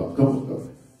Spirit of God. Come.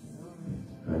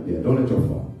 And yeah, don't let her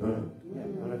fall. Don't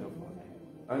let her fall.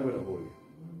 I'm going to hold you.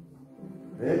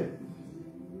 Eh?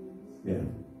 Yeah.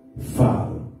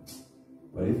 Father.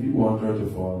 But if you want her to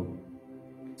fall,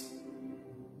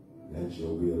 let your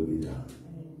will be done.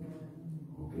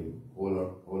 Okay.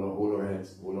 Hold her hands.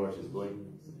 Hold her. She's going.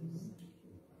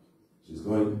 She's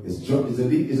going. Is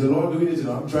the Lord doing it?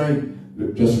 I'm trying.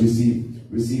 Just receive.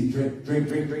 Drink.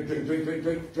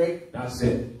 That's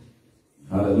it.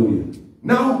 Hallelujah.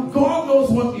 Now, God knows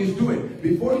what He's doing.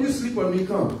 Before you sleep when we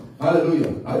come.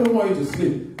 Hallelujah. I don't want you to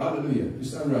sleep. Hallelujah. You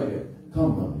stand right there.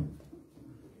 Come on.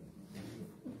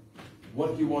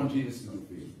 What do you want Jesus to do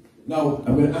for you? Now,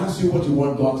 I'm going to ask you what you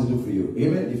want God to do for you.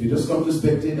 Amen. If you just come to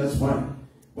spectate, that's fine.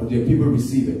 But there are people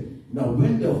receive it. Now,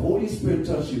 when the Holy Spirit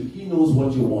touches you, He knows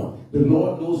what you want. The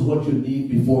Lord knows what you need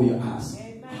before you ask.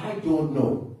 Amen. I don't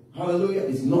know. Hallelujah.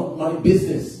 It's not my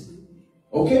business.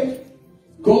 Okay?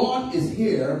 God is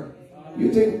here. You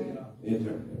think, you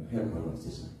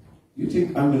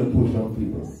think I'm going to push down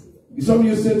people? Some of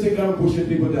you still think I'm pushing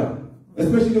people down.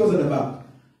 Especially those at the back.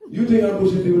 You think I'm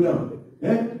pushing people down?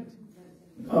 Eh?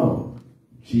 Oh,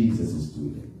 Jesus is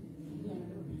doing it.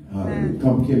 Hallelujah.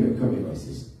 Come here, my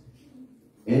sister.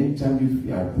 Anytime you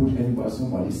feel I push anybody,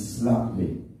 somebody slap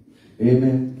me.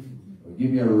 Amen. Or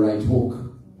give me a right hook.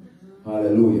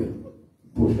 Hallelujah.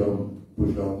 Push down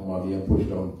mommy and push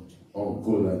down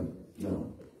uncle and no.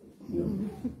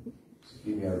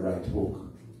 Give me a right hook.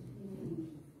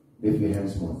 Lift your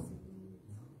hands more.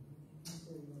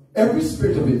 Every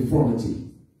spirit of infirmity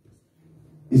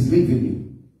is leaving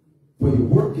you. For your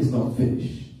work is not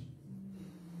finished.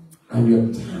 And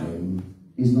your time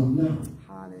is not now.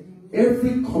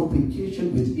 Every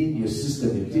complication within your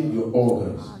system, within your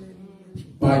organs,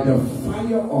 by the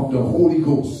fire of the Holy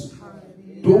Ghost,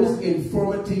 those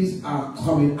infirmities are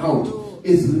coming out.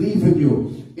 It's leaving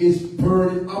you. It's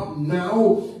burning up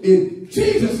now in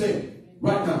Jesus' name.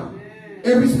 Right now.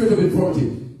 Every spirit of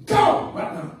infirmity, go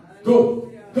right now. Go.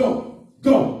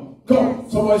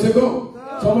 Somebody say go.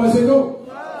 Somebody say go.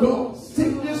 Go.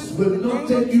 Sickness will not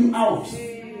take you out.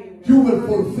 You will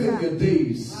fulfill your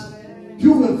days.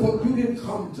 You didn't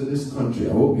come to this country.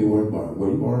 I hope you weren't born. Were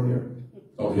you born here?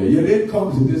 Okay, you didn't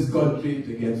come to this country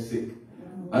to get sick.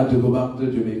 And to go back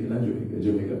to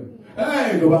Jamaica.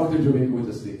 Hey, go back to Jamaica with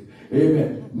a stick.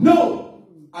 Amen. No!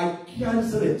 I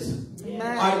cancel it.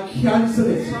 I cancel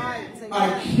it.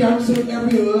 I cancel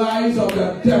every lies of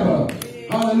the devil.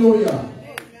 Hallelujah.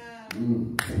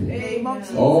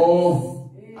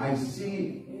 Oh, I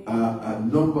see a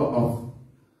number of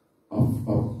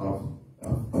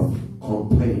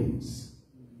complaints.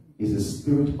 Is a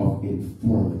spirit of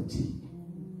infirmity.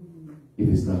 If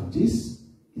it's not this,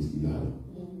 it's the other.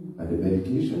 And the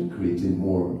medication creating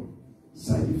more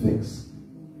side effects.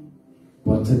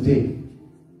 But today,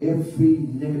 every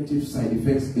negative side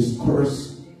effect is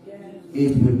cursed.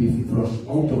 It will be flushed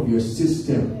out of your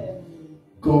system.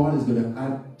 God is going to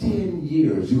add 10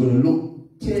 years. You're going to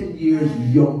look 10 years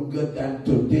younger than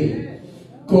today.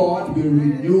 God will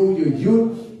renew your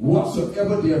youth.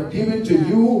 Whatsoever they have given to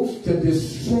you to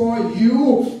destroy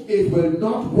you, it will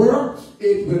not work.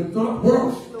 It will not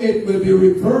work. It will be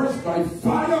reversed by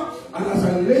fire. And as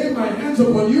I lay my hands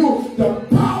upon you, the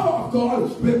power of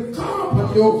God will come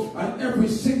upon you, and every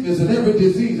sickness and every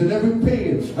disease and every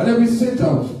pain and every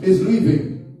symptom is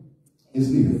leaving. Is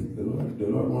leaving. The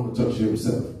Lord wants to touch you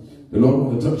himself. The Lord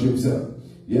wants to touch you himself.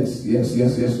 Yes. Here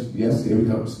he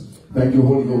comes. Thank you,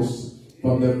 Holy Ghost.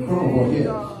 From the crown of our head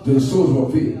to the soles of our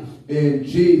feet. In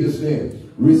Jesus'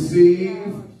 name.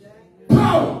 Receive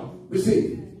power.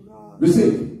 Receive.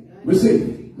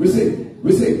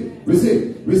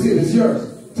 It's yours.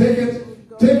 Take it.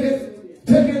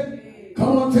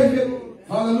 Come on, take it.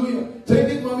 Hallelujah. Take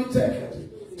it, mommy. Take it.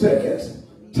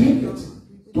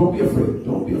 Don't be afraid.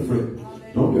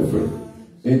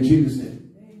 In Jesus' name.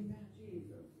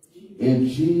 In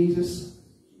Jesus'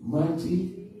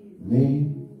 mighty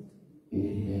name.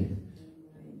 Amen.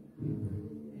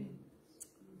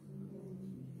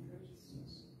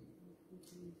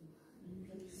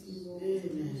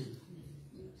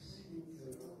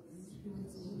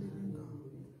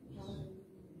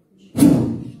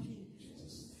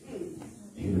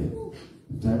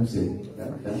 For time's sake,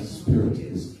 that spirit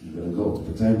is going to go.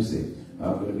 For time's sake,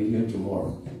 I'm going to be here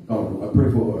tomorrow. I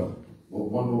pray for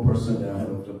one more person that I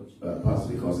have to pass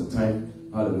because of time.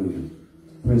 Hallelujah.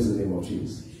 Praise the name of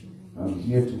Jesus. I'm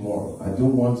here tomorrow. I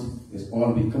don't want this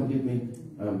all be. Come give me.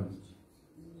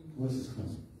 What's this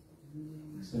cousin?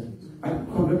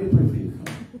 Come, let me pray for you.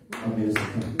 Come. Minister,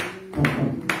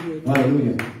 come.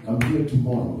 Hallelujah. I'm here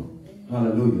tomorrow.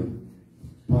 Hallelujah.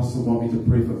 Pastor want me to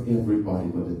pray for everybody,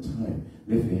 but the time.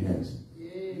 Lift your hands.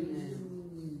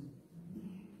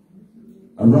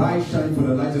 Arise, shine, for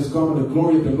the light has come, and the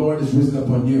glory of the Lord is risen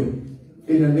upon you.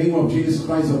 In the name of Jesus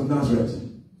Christ of Nazareth.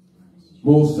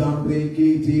 They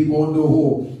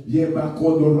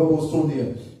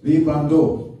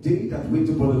that wait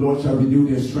upon the Lord shall renew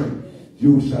their strength.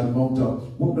 You shall mount up.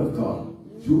 Woman of God.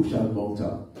 You shall mount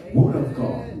up. Woman of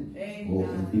God. Oh, I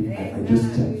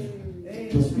just tell you.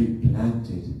 Just be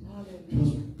planted.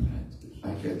 Just be planted.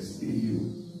 I can see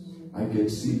you. I can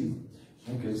see you.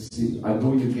 I can see. I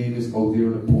know your name is out there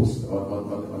on the post.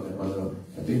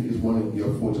 I think it's one of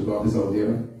your photographs out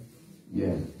there.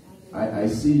 Yeah. I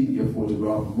see your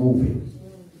photograph moving.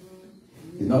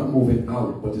 It's not moving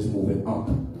out, but it's moving up.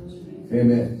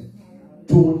 Amen.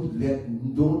 Don't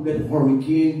let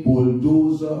hurricane,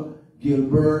 bulldozer,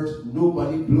 Gilbert,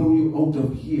 nobody blow you out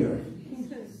of here.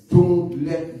 Don't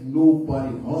let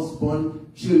nobody,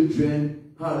 husband,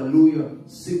 children, hallelujah,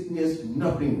 sickness,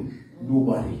 nothing,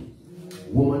 nobody.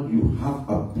 Woman, you have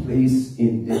a place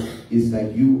in this. It's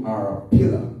like you are a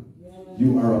pillar.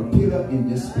 You are a pillar in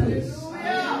this place.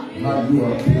 Now you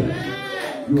are a pillar.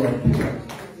 You are a pillar.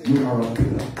 You are a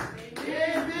pillar.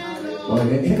 Well,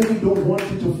 the enemy don't want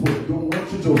you to fall. Don't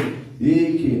want you to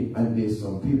ache. And there's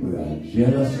some people that are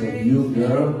jealous of you,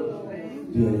 girl.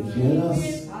 They're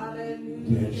jealous.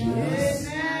 They're jealous.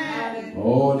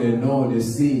 Oh, they know, they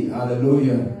see.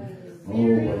 Hallelujah. Oh,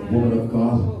 but woman of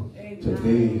God,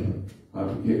 today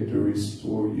I'm here to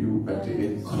restore you and to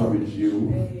encourage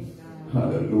you.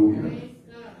 Hallelujah.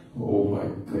 Oh my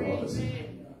God.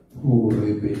 Oh,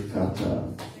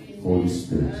 Rebecca. Holy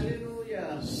Spirit.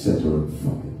 Set her on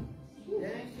fire.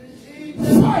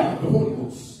 Fire of the Holy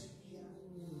Ghost.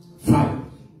 Fire.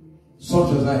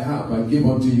 Such as I have, I give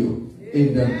unto you.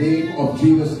 In the name of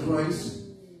Jesus Christ.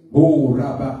 Oh,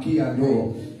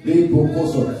 Rabakiado.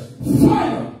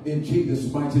 Fire in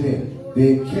Jesus' mighty name.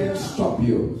 They can't stop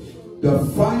you. The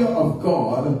fire of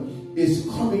God is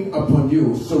coming upon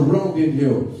you, surrounding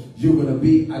you. You're going to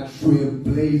be a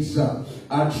trailblazer.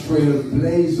 A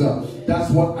trailblazer. That's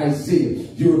what I see.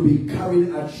 You will be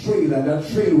carrying a trail, and that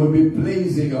trail will be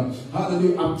blazing.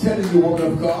 Hallelujah. I'm telling you, woman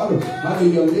of God,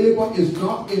 hallelujah, your labor is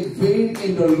not in vain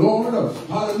in the Lord.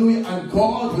 Hallelujah. And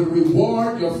God will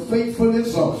reward your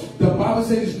faithfulness. The Bible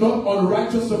says it's not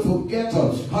unrighteous to forget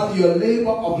hallelujah, your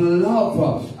labor of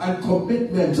love and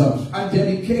commitment and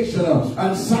dedication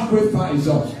and sacrifice.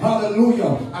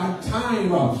 Hallelujah. And time.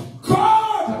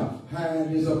 God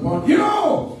hand is upon you,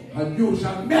 and you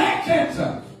shall make it.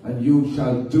 And you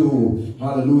shall do,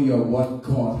 hallelujah, what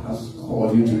God has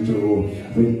called you to do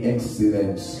with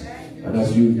excellence. And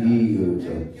as you yield,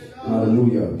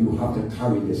 hallelujah, you have to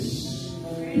carry this.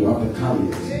 You have to carry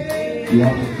it. You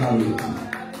have to carry it.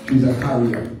 She's a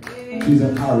carrier. She's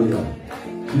a carrier.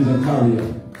 She's a carrier.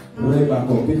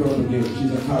 Rebecca, pick her up again.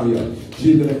 She's a carrier.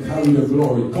 She's going to carry the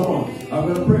glory. Come on. I'm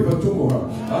going to pray for two more.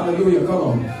 Hallelujah. Come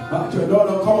on.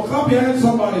 No, come on. Clap your hands,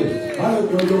 somebody.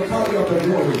 Hallelujah. You'll carry up the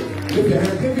glory. Lift your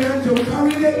hands. Lift your hands. You'll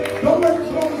carry it. Don't let it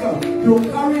closer. You'll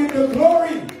carry the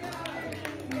glory.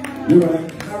 You're going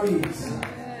to carry it.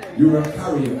 You're a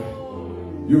carrier.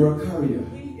 You're a carrier.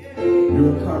 You're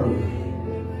a carrier.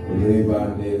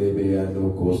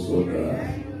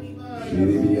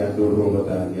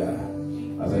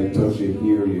 As I touch your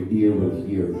ear will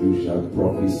hear. You shall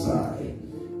prophesy.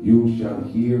 You shall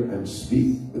hear and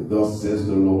speak. Thus says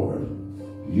the Lord.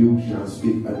 You shall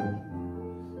speak. And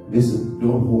listen,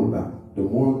 don't hold back. The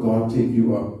more God take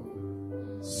you up,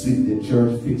 sit in the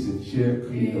church, fix the chair,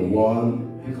 clean the wall,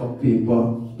 pick up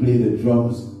paper, play the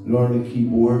drums, learn the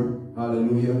keyboard.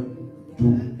 Hallelujah.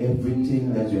 Do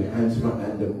everything that your hands find,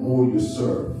 and the more you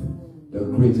serve, the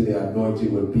greater the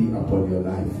anointing will be upon your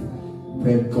life.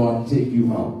 When God take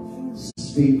you out,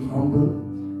 stay humble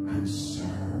and serve.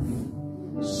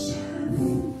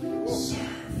 Serve. Serve.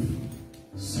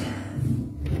 Serve.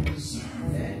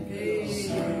 Serve.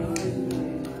 Serve.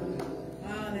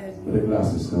 Let the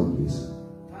glasses come, please.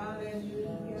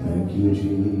 Thank you,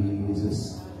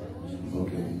 Jesus.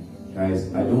 Okay. Guys,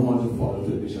 I don't want to follow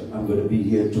the bishop. I'm going to be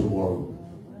here tomorrow.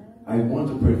 I want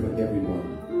to pray for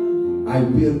everyone. I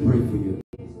will pray for you.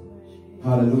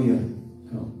 Hallelujah.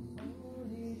 Come.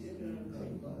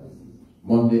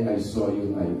 Monday I saw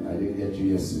you, I didn't get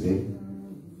you yesterday.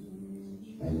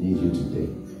 I need you today.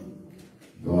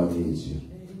 God needs you.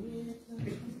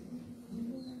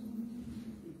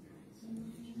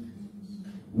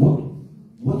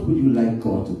 What would you like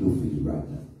God to do for you right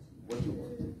now? What do you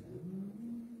want?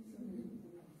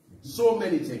 So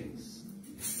many things.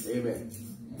 Amen.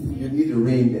 You need the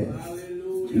rain there.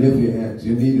 Hallelujah. Lift your hands.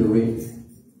 You need the rain.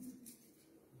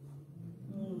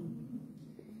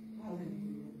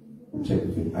 Check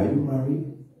the thing. Are you married?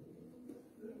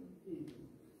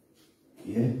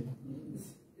 Yeah.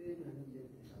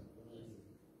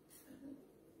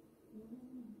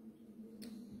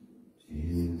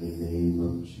 In the name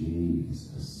of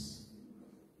Jesus,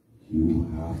 you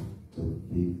have the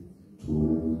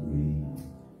victory.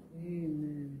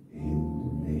 Amen. In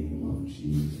the name of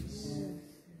Jesus.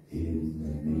 In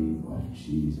the name of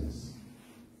Jesus.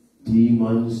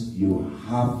 Demons, you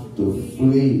have to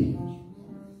flee.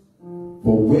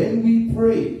 For when we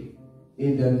pray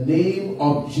in the name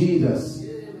of Jesus,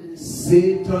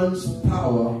 Satan's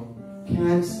power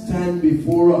can't stand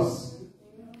before us.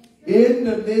 In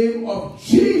the name of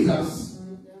Jesus,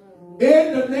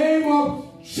 in the name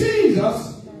of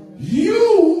Jesus,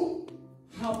 you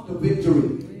have the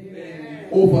victory. Amen.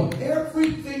 Over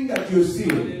everything that you're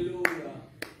seeing.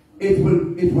 It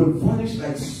will vanish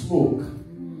like smoke.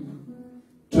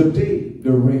 Today,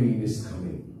 the rain is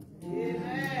coming.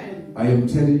 Amen. I am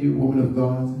telling you, woman of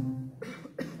God,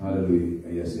 hallelujah.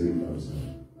 Yes, here it comes.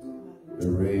 The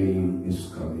rain is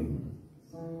coming.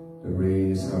 The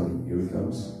rain is coming. Here it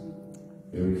comes.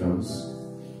 Here he comes.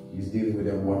 He's dealing with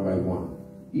them one by one.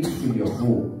 Even in your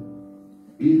home.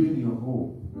 Even in your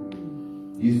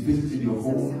home. He's visited your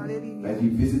home like he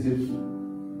visited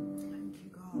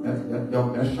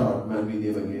that short man we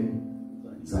name again.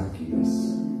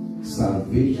 Zacchaeus.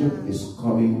 Salvation is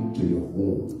coming to your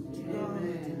home.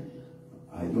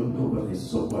 I don't know, but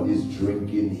somebody's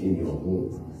drinking in your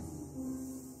home.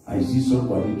 I see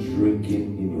somebody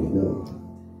drinking in your home.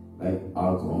 Like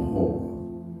alcohol.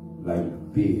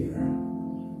 Like beer,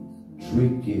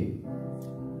 drinking,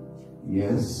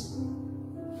 yes,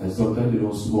 and sometimes they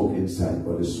don't smoke inside,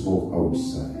 but they smoke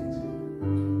outside.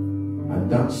 And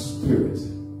that spirit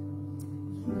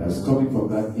that's coming from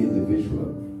that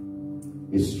individual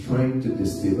is trying to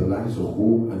destabilize your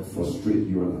home and frustrate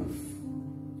your life.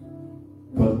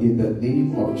 But in the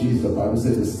name of Jesus, the Bible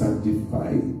says the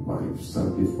sanctified wife,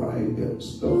 sanctified the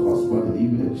husband, and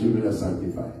even the children are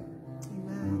sanctified.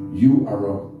 You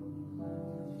are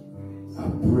a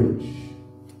bridge,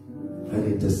 an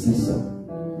intercessor.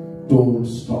 Don't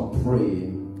stop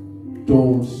praying.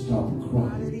 Don't stop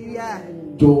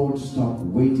crying. Don't stop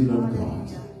waiting on God.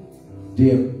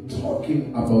 They're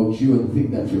talking about you and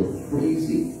think that you're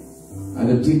crazy, and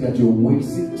they think that you're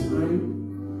wasting time.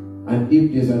 And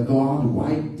if there's a God,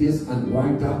 why this and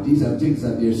why that? These are things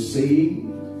that they're saying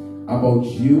about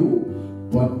you,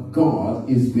 but God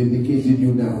is vindicating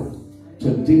you now.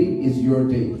 Today is your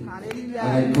day. And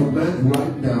I command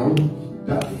right now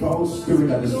that foul spirit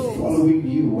that is following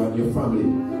you and your family,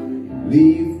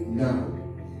 leave now.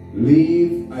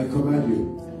 Leave. I command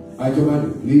you. I command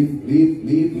you. Leave, leave,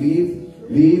 leave, leave,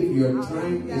 leave. Your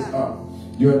time is up.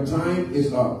 Your time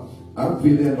is up. I'm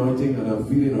feeling anointing and I'm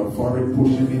feeling a foreign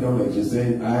pushing me down, like you're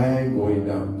saying, I'm going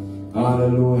down.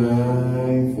 Hallelujah,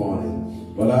 I'm falling.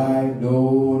 But I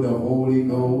know the Holy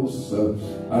Ghost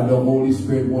and the Holy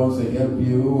Spirit wants to help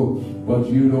you, but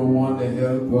you don't want the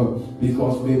help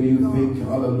because maybe you think,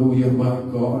 hallelujah, my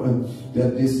God,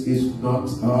 that this is not,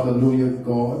 hallelujah,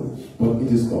 God, but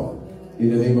it is God. In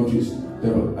the name of Jesus,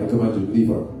 devil, I command you to leave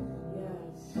her.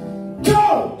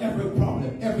 Go! Every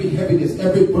problem, every heaviness,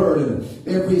 every burden,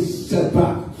 every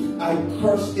setback, I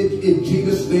curse it in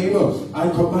Jesus' name. I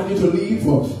command you to leave.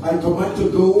 I command you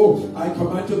to go. I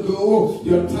command you to go.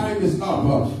 Your time is up.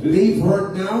 Leave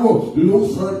her now.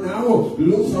 Lose her now.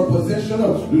 Lose her possession.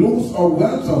 Lose her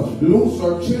wealth. Lose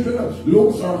her children.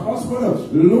 Lose her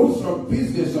husband. Lose her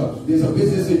business. There's a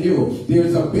business in you.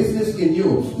 There's a business in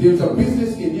you. There's a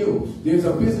business in you. There's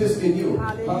a business in you.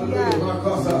 Hallelujah.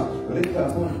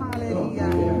 Hallelujah.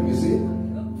 You see?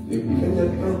 You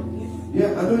can,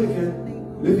 yeah, I know you can.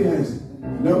 Lift your hands.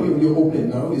 Now you're open.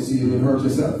 Now you see you hurt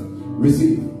yourself.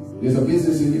 Receive. There's a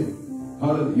business in you.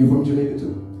 Hallelujah. You're from Jamaica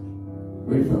too.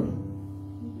 Where are you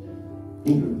from?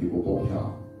 England people born here.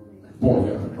 Born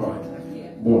here. Right.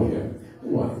 Born here.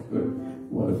 Right. Good.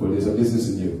 Wonderful. There's a business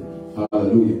in you.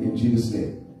 Hallelujah. In Jesus'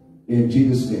 name. In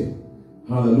Jesus' name.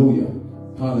 Hallelujah.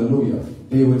 Hallelujah.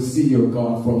 They will see your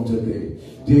God from today.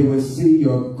 They will see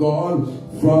your God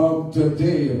from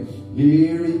today.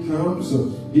 Here he comes.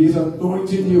 He is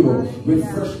anointing you with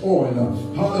fresh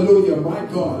oil. Hallelujah, my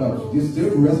God. You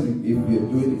still resting. If you're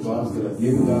doing it, God's going to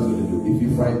give you. God's going to do. If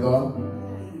you fight God,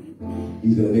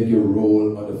 He's going to make you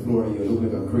roll on the floor and you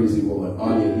look like a crazy woman.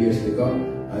 All your ears stick up.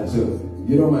 And so,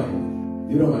 you don't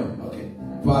mind. You don't mind. Okay.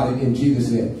 Father, in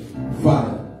Jesus' name.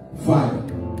 Fire, fire,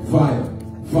 fire,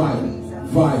 fire,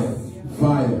 fire,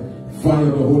 fire, fire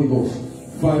of the Holy Ghost.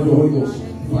 Fire of the Holy Ghost.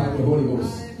 Fire of the Holy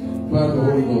Ghost. Fire of the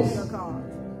Holy Ghost.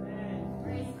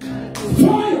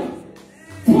 Fire!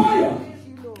 Fire!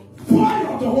 Fire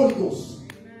of the Holy Ghost.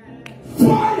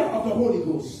 Fire of the Holy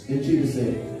Ghost. In Jesus'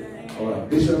 name. All right,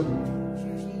 Bishop.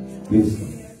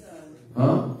 Please.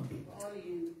 Huh?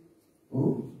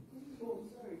 Oh? Oh.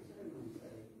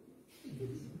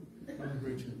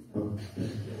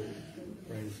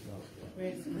 Praise God.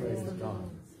 Praise God.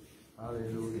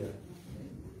 Hallelujah.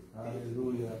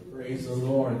 Hallelujah. Praise the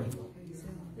Lord.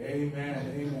 Amen.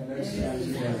 Amen. Let's stand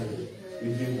together.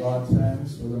 We give God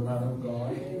thanks for the man of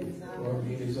God, for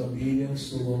his obedience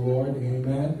to the Lord.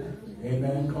 Amen.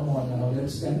 Amen. Come on now.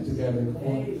 Let's stand together. Come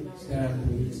on. Stand,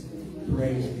 please.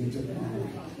 Praise be to God.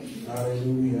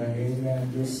 Hallelujah.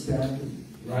 Amen. Just stand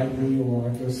right where you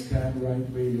are. Just stand right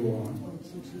where you are.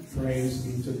 Praise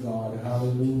be to God.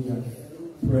 Hallelujah.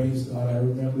 Praise God. I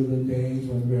remember the days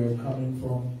when we were coming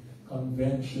from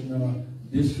convention,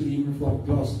 district, even from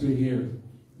Gloucester here,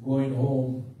 going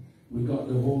home. We got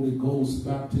the Holy Ghost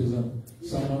baptism.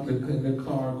 Some in the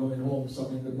car going home, some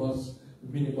in the bus,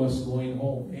 the minibus going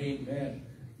home. Amen.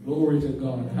 Glory to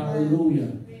God.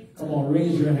 Hallelujah. Come on,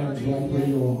 raise your hands right where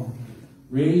you are.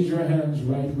 Raise your hands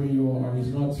right where you are. He's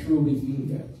not through with you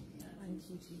yet.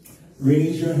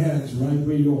 Raise your hands right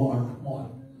where you are. Come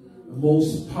on. The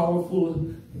most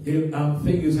powerful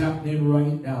thing is happening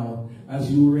right now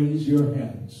as you raise your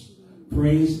hands.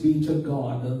 Praise be to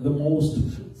God. The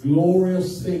most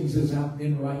glorious things is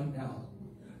happening right now.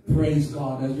 Praise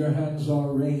God. As your hands are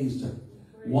raised,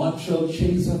 one shall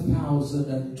chase 1,000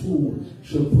 and two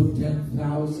shall put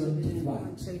 10,000 to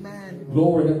flight. Amen.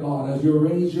 Glory to God. As you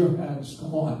raise your hands,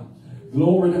 come on.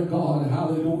 Glory to God.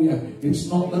 Hallelujah. It's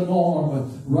not the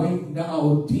norm. Right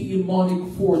now,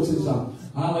 demonic forces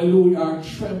hallelujah, are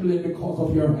trembling because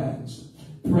of your hands.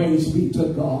 Praise be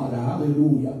to God.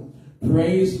 Hallelujah.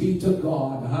 Praise be to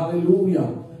God.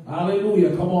 Hallelujah.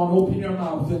 Hallelujah. Come on, open your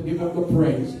mouth and give him the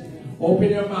praise. Open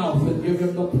your mouth and give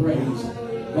him the praise.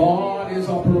 God is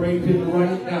operating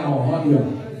right now on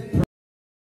you.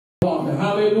 God.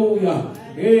 Hallelujah.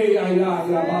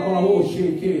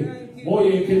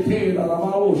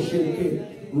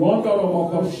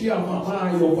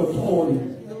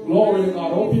 Glory to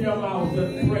God. Open your mouth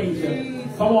and praise him.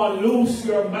 Come on, loose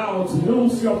your mouth,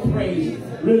 loose your praise.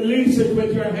 Release it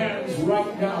with your hands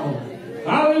right now.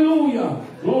 Hallelujah.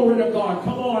 Glory to God.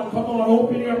 Come on,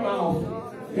 open your mouth.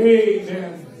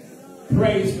 Amen.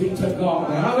 Praise be to God.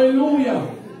 Hallelujah.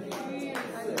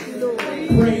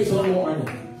 Praise the Lord.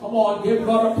 Come on, give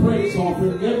God a praise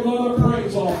offering. Give God a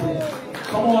praise offering.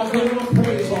 Come on, give him a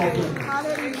praise offering.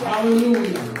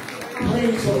 Hallelujah.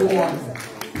 Praise the Lord.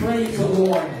 Praise the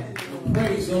Lord.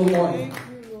 Praise the Lord.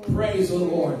 Praise the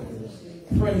Lord.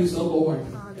 Praise the Lord.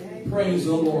 Praise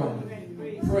the Lord.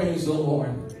 Praise the Lord.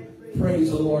 Praise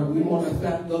the Lord. We want to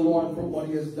thank the Lord for what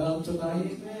he has done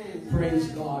tonight. Praise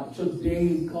God.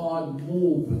 Today, God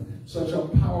moved such a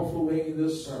powerful way in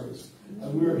this service.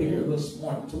 And we're here this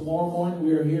morning. Tomorrow morning,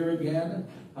 we're here again.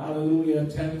 Hallelujah, at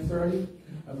 10:30.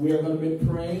 And we're going to be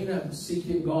praying and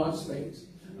seeking God's face.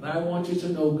 And I want you to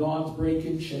know God's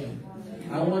breaking chain.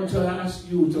 I want to ask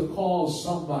you to call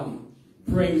somebody.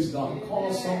 Praise God.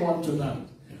 Call someone tonight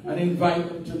and invite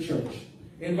them to church.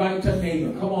 Invite a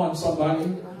neighbor. Come on,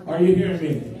 somebody. Are you hearing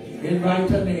me? Invite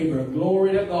a neighbor.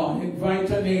 Glory to God. Invite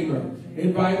a neighbor.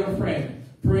 Invite a friend.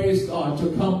 Praise God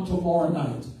to come tomorrow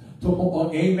night.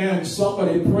 Amen.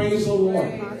 Somebody praise the Lord.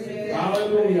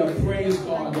 Hallelujah. Praise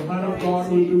God. The man of God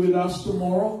will be with us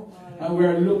tomorrow. And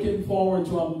we're looking forward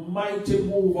to a mighty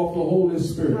move of the Holy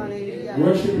Spirit. Hallelujah.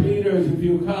 Worship leaders, if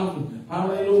you come,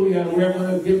 hallelujah, we're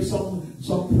going to give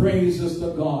some praises to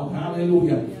God.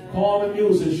 Hallelujah. Call the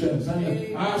musicians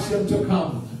and ask them to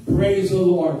come. Praise the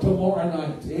Lord tomorrow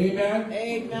night. Amen.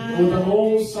 Amen. With an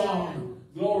old song.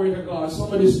 Glory to God.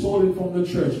 Somebody stole it from the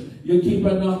church. You keep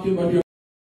on knocking, but you're...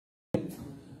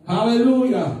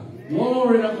 Hallelujah.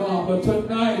 Glory to God. But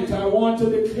tonight I want to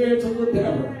declare to the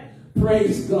devil,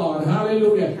 praise God.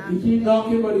 Hallelujah. He keep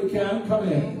knocking, but he can't come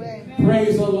in.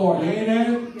 Praise the Lord.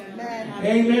 Amen.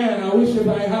 Amen. I wish if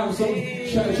I have some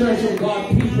Church of God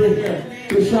people here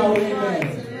to shout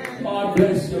amen. God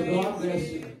bless you. God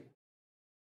bless you.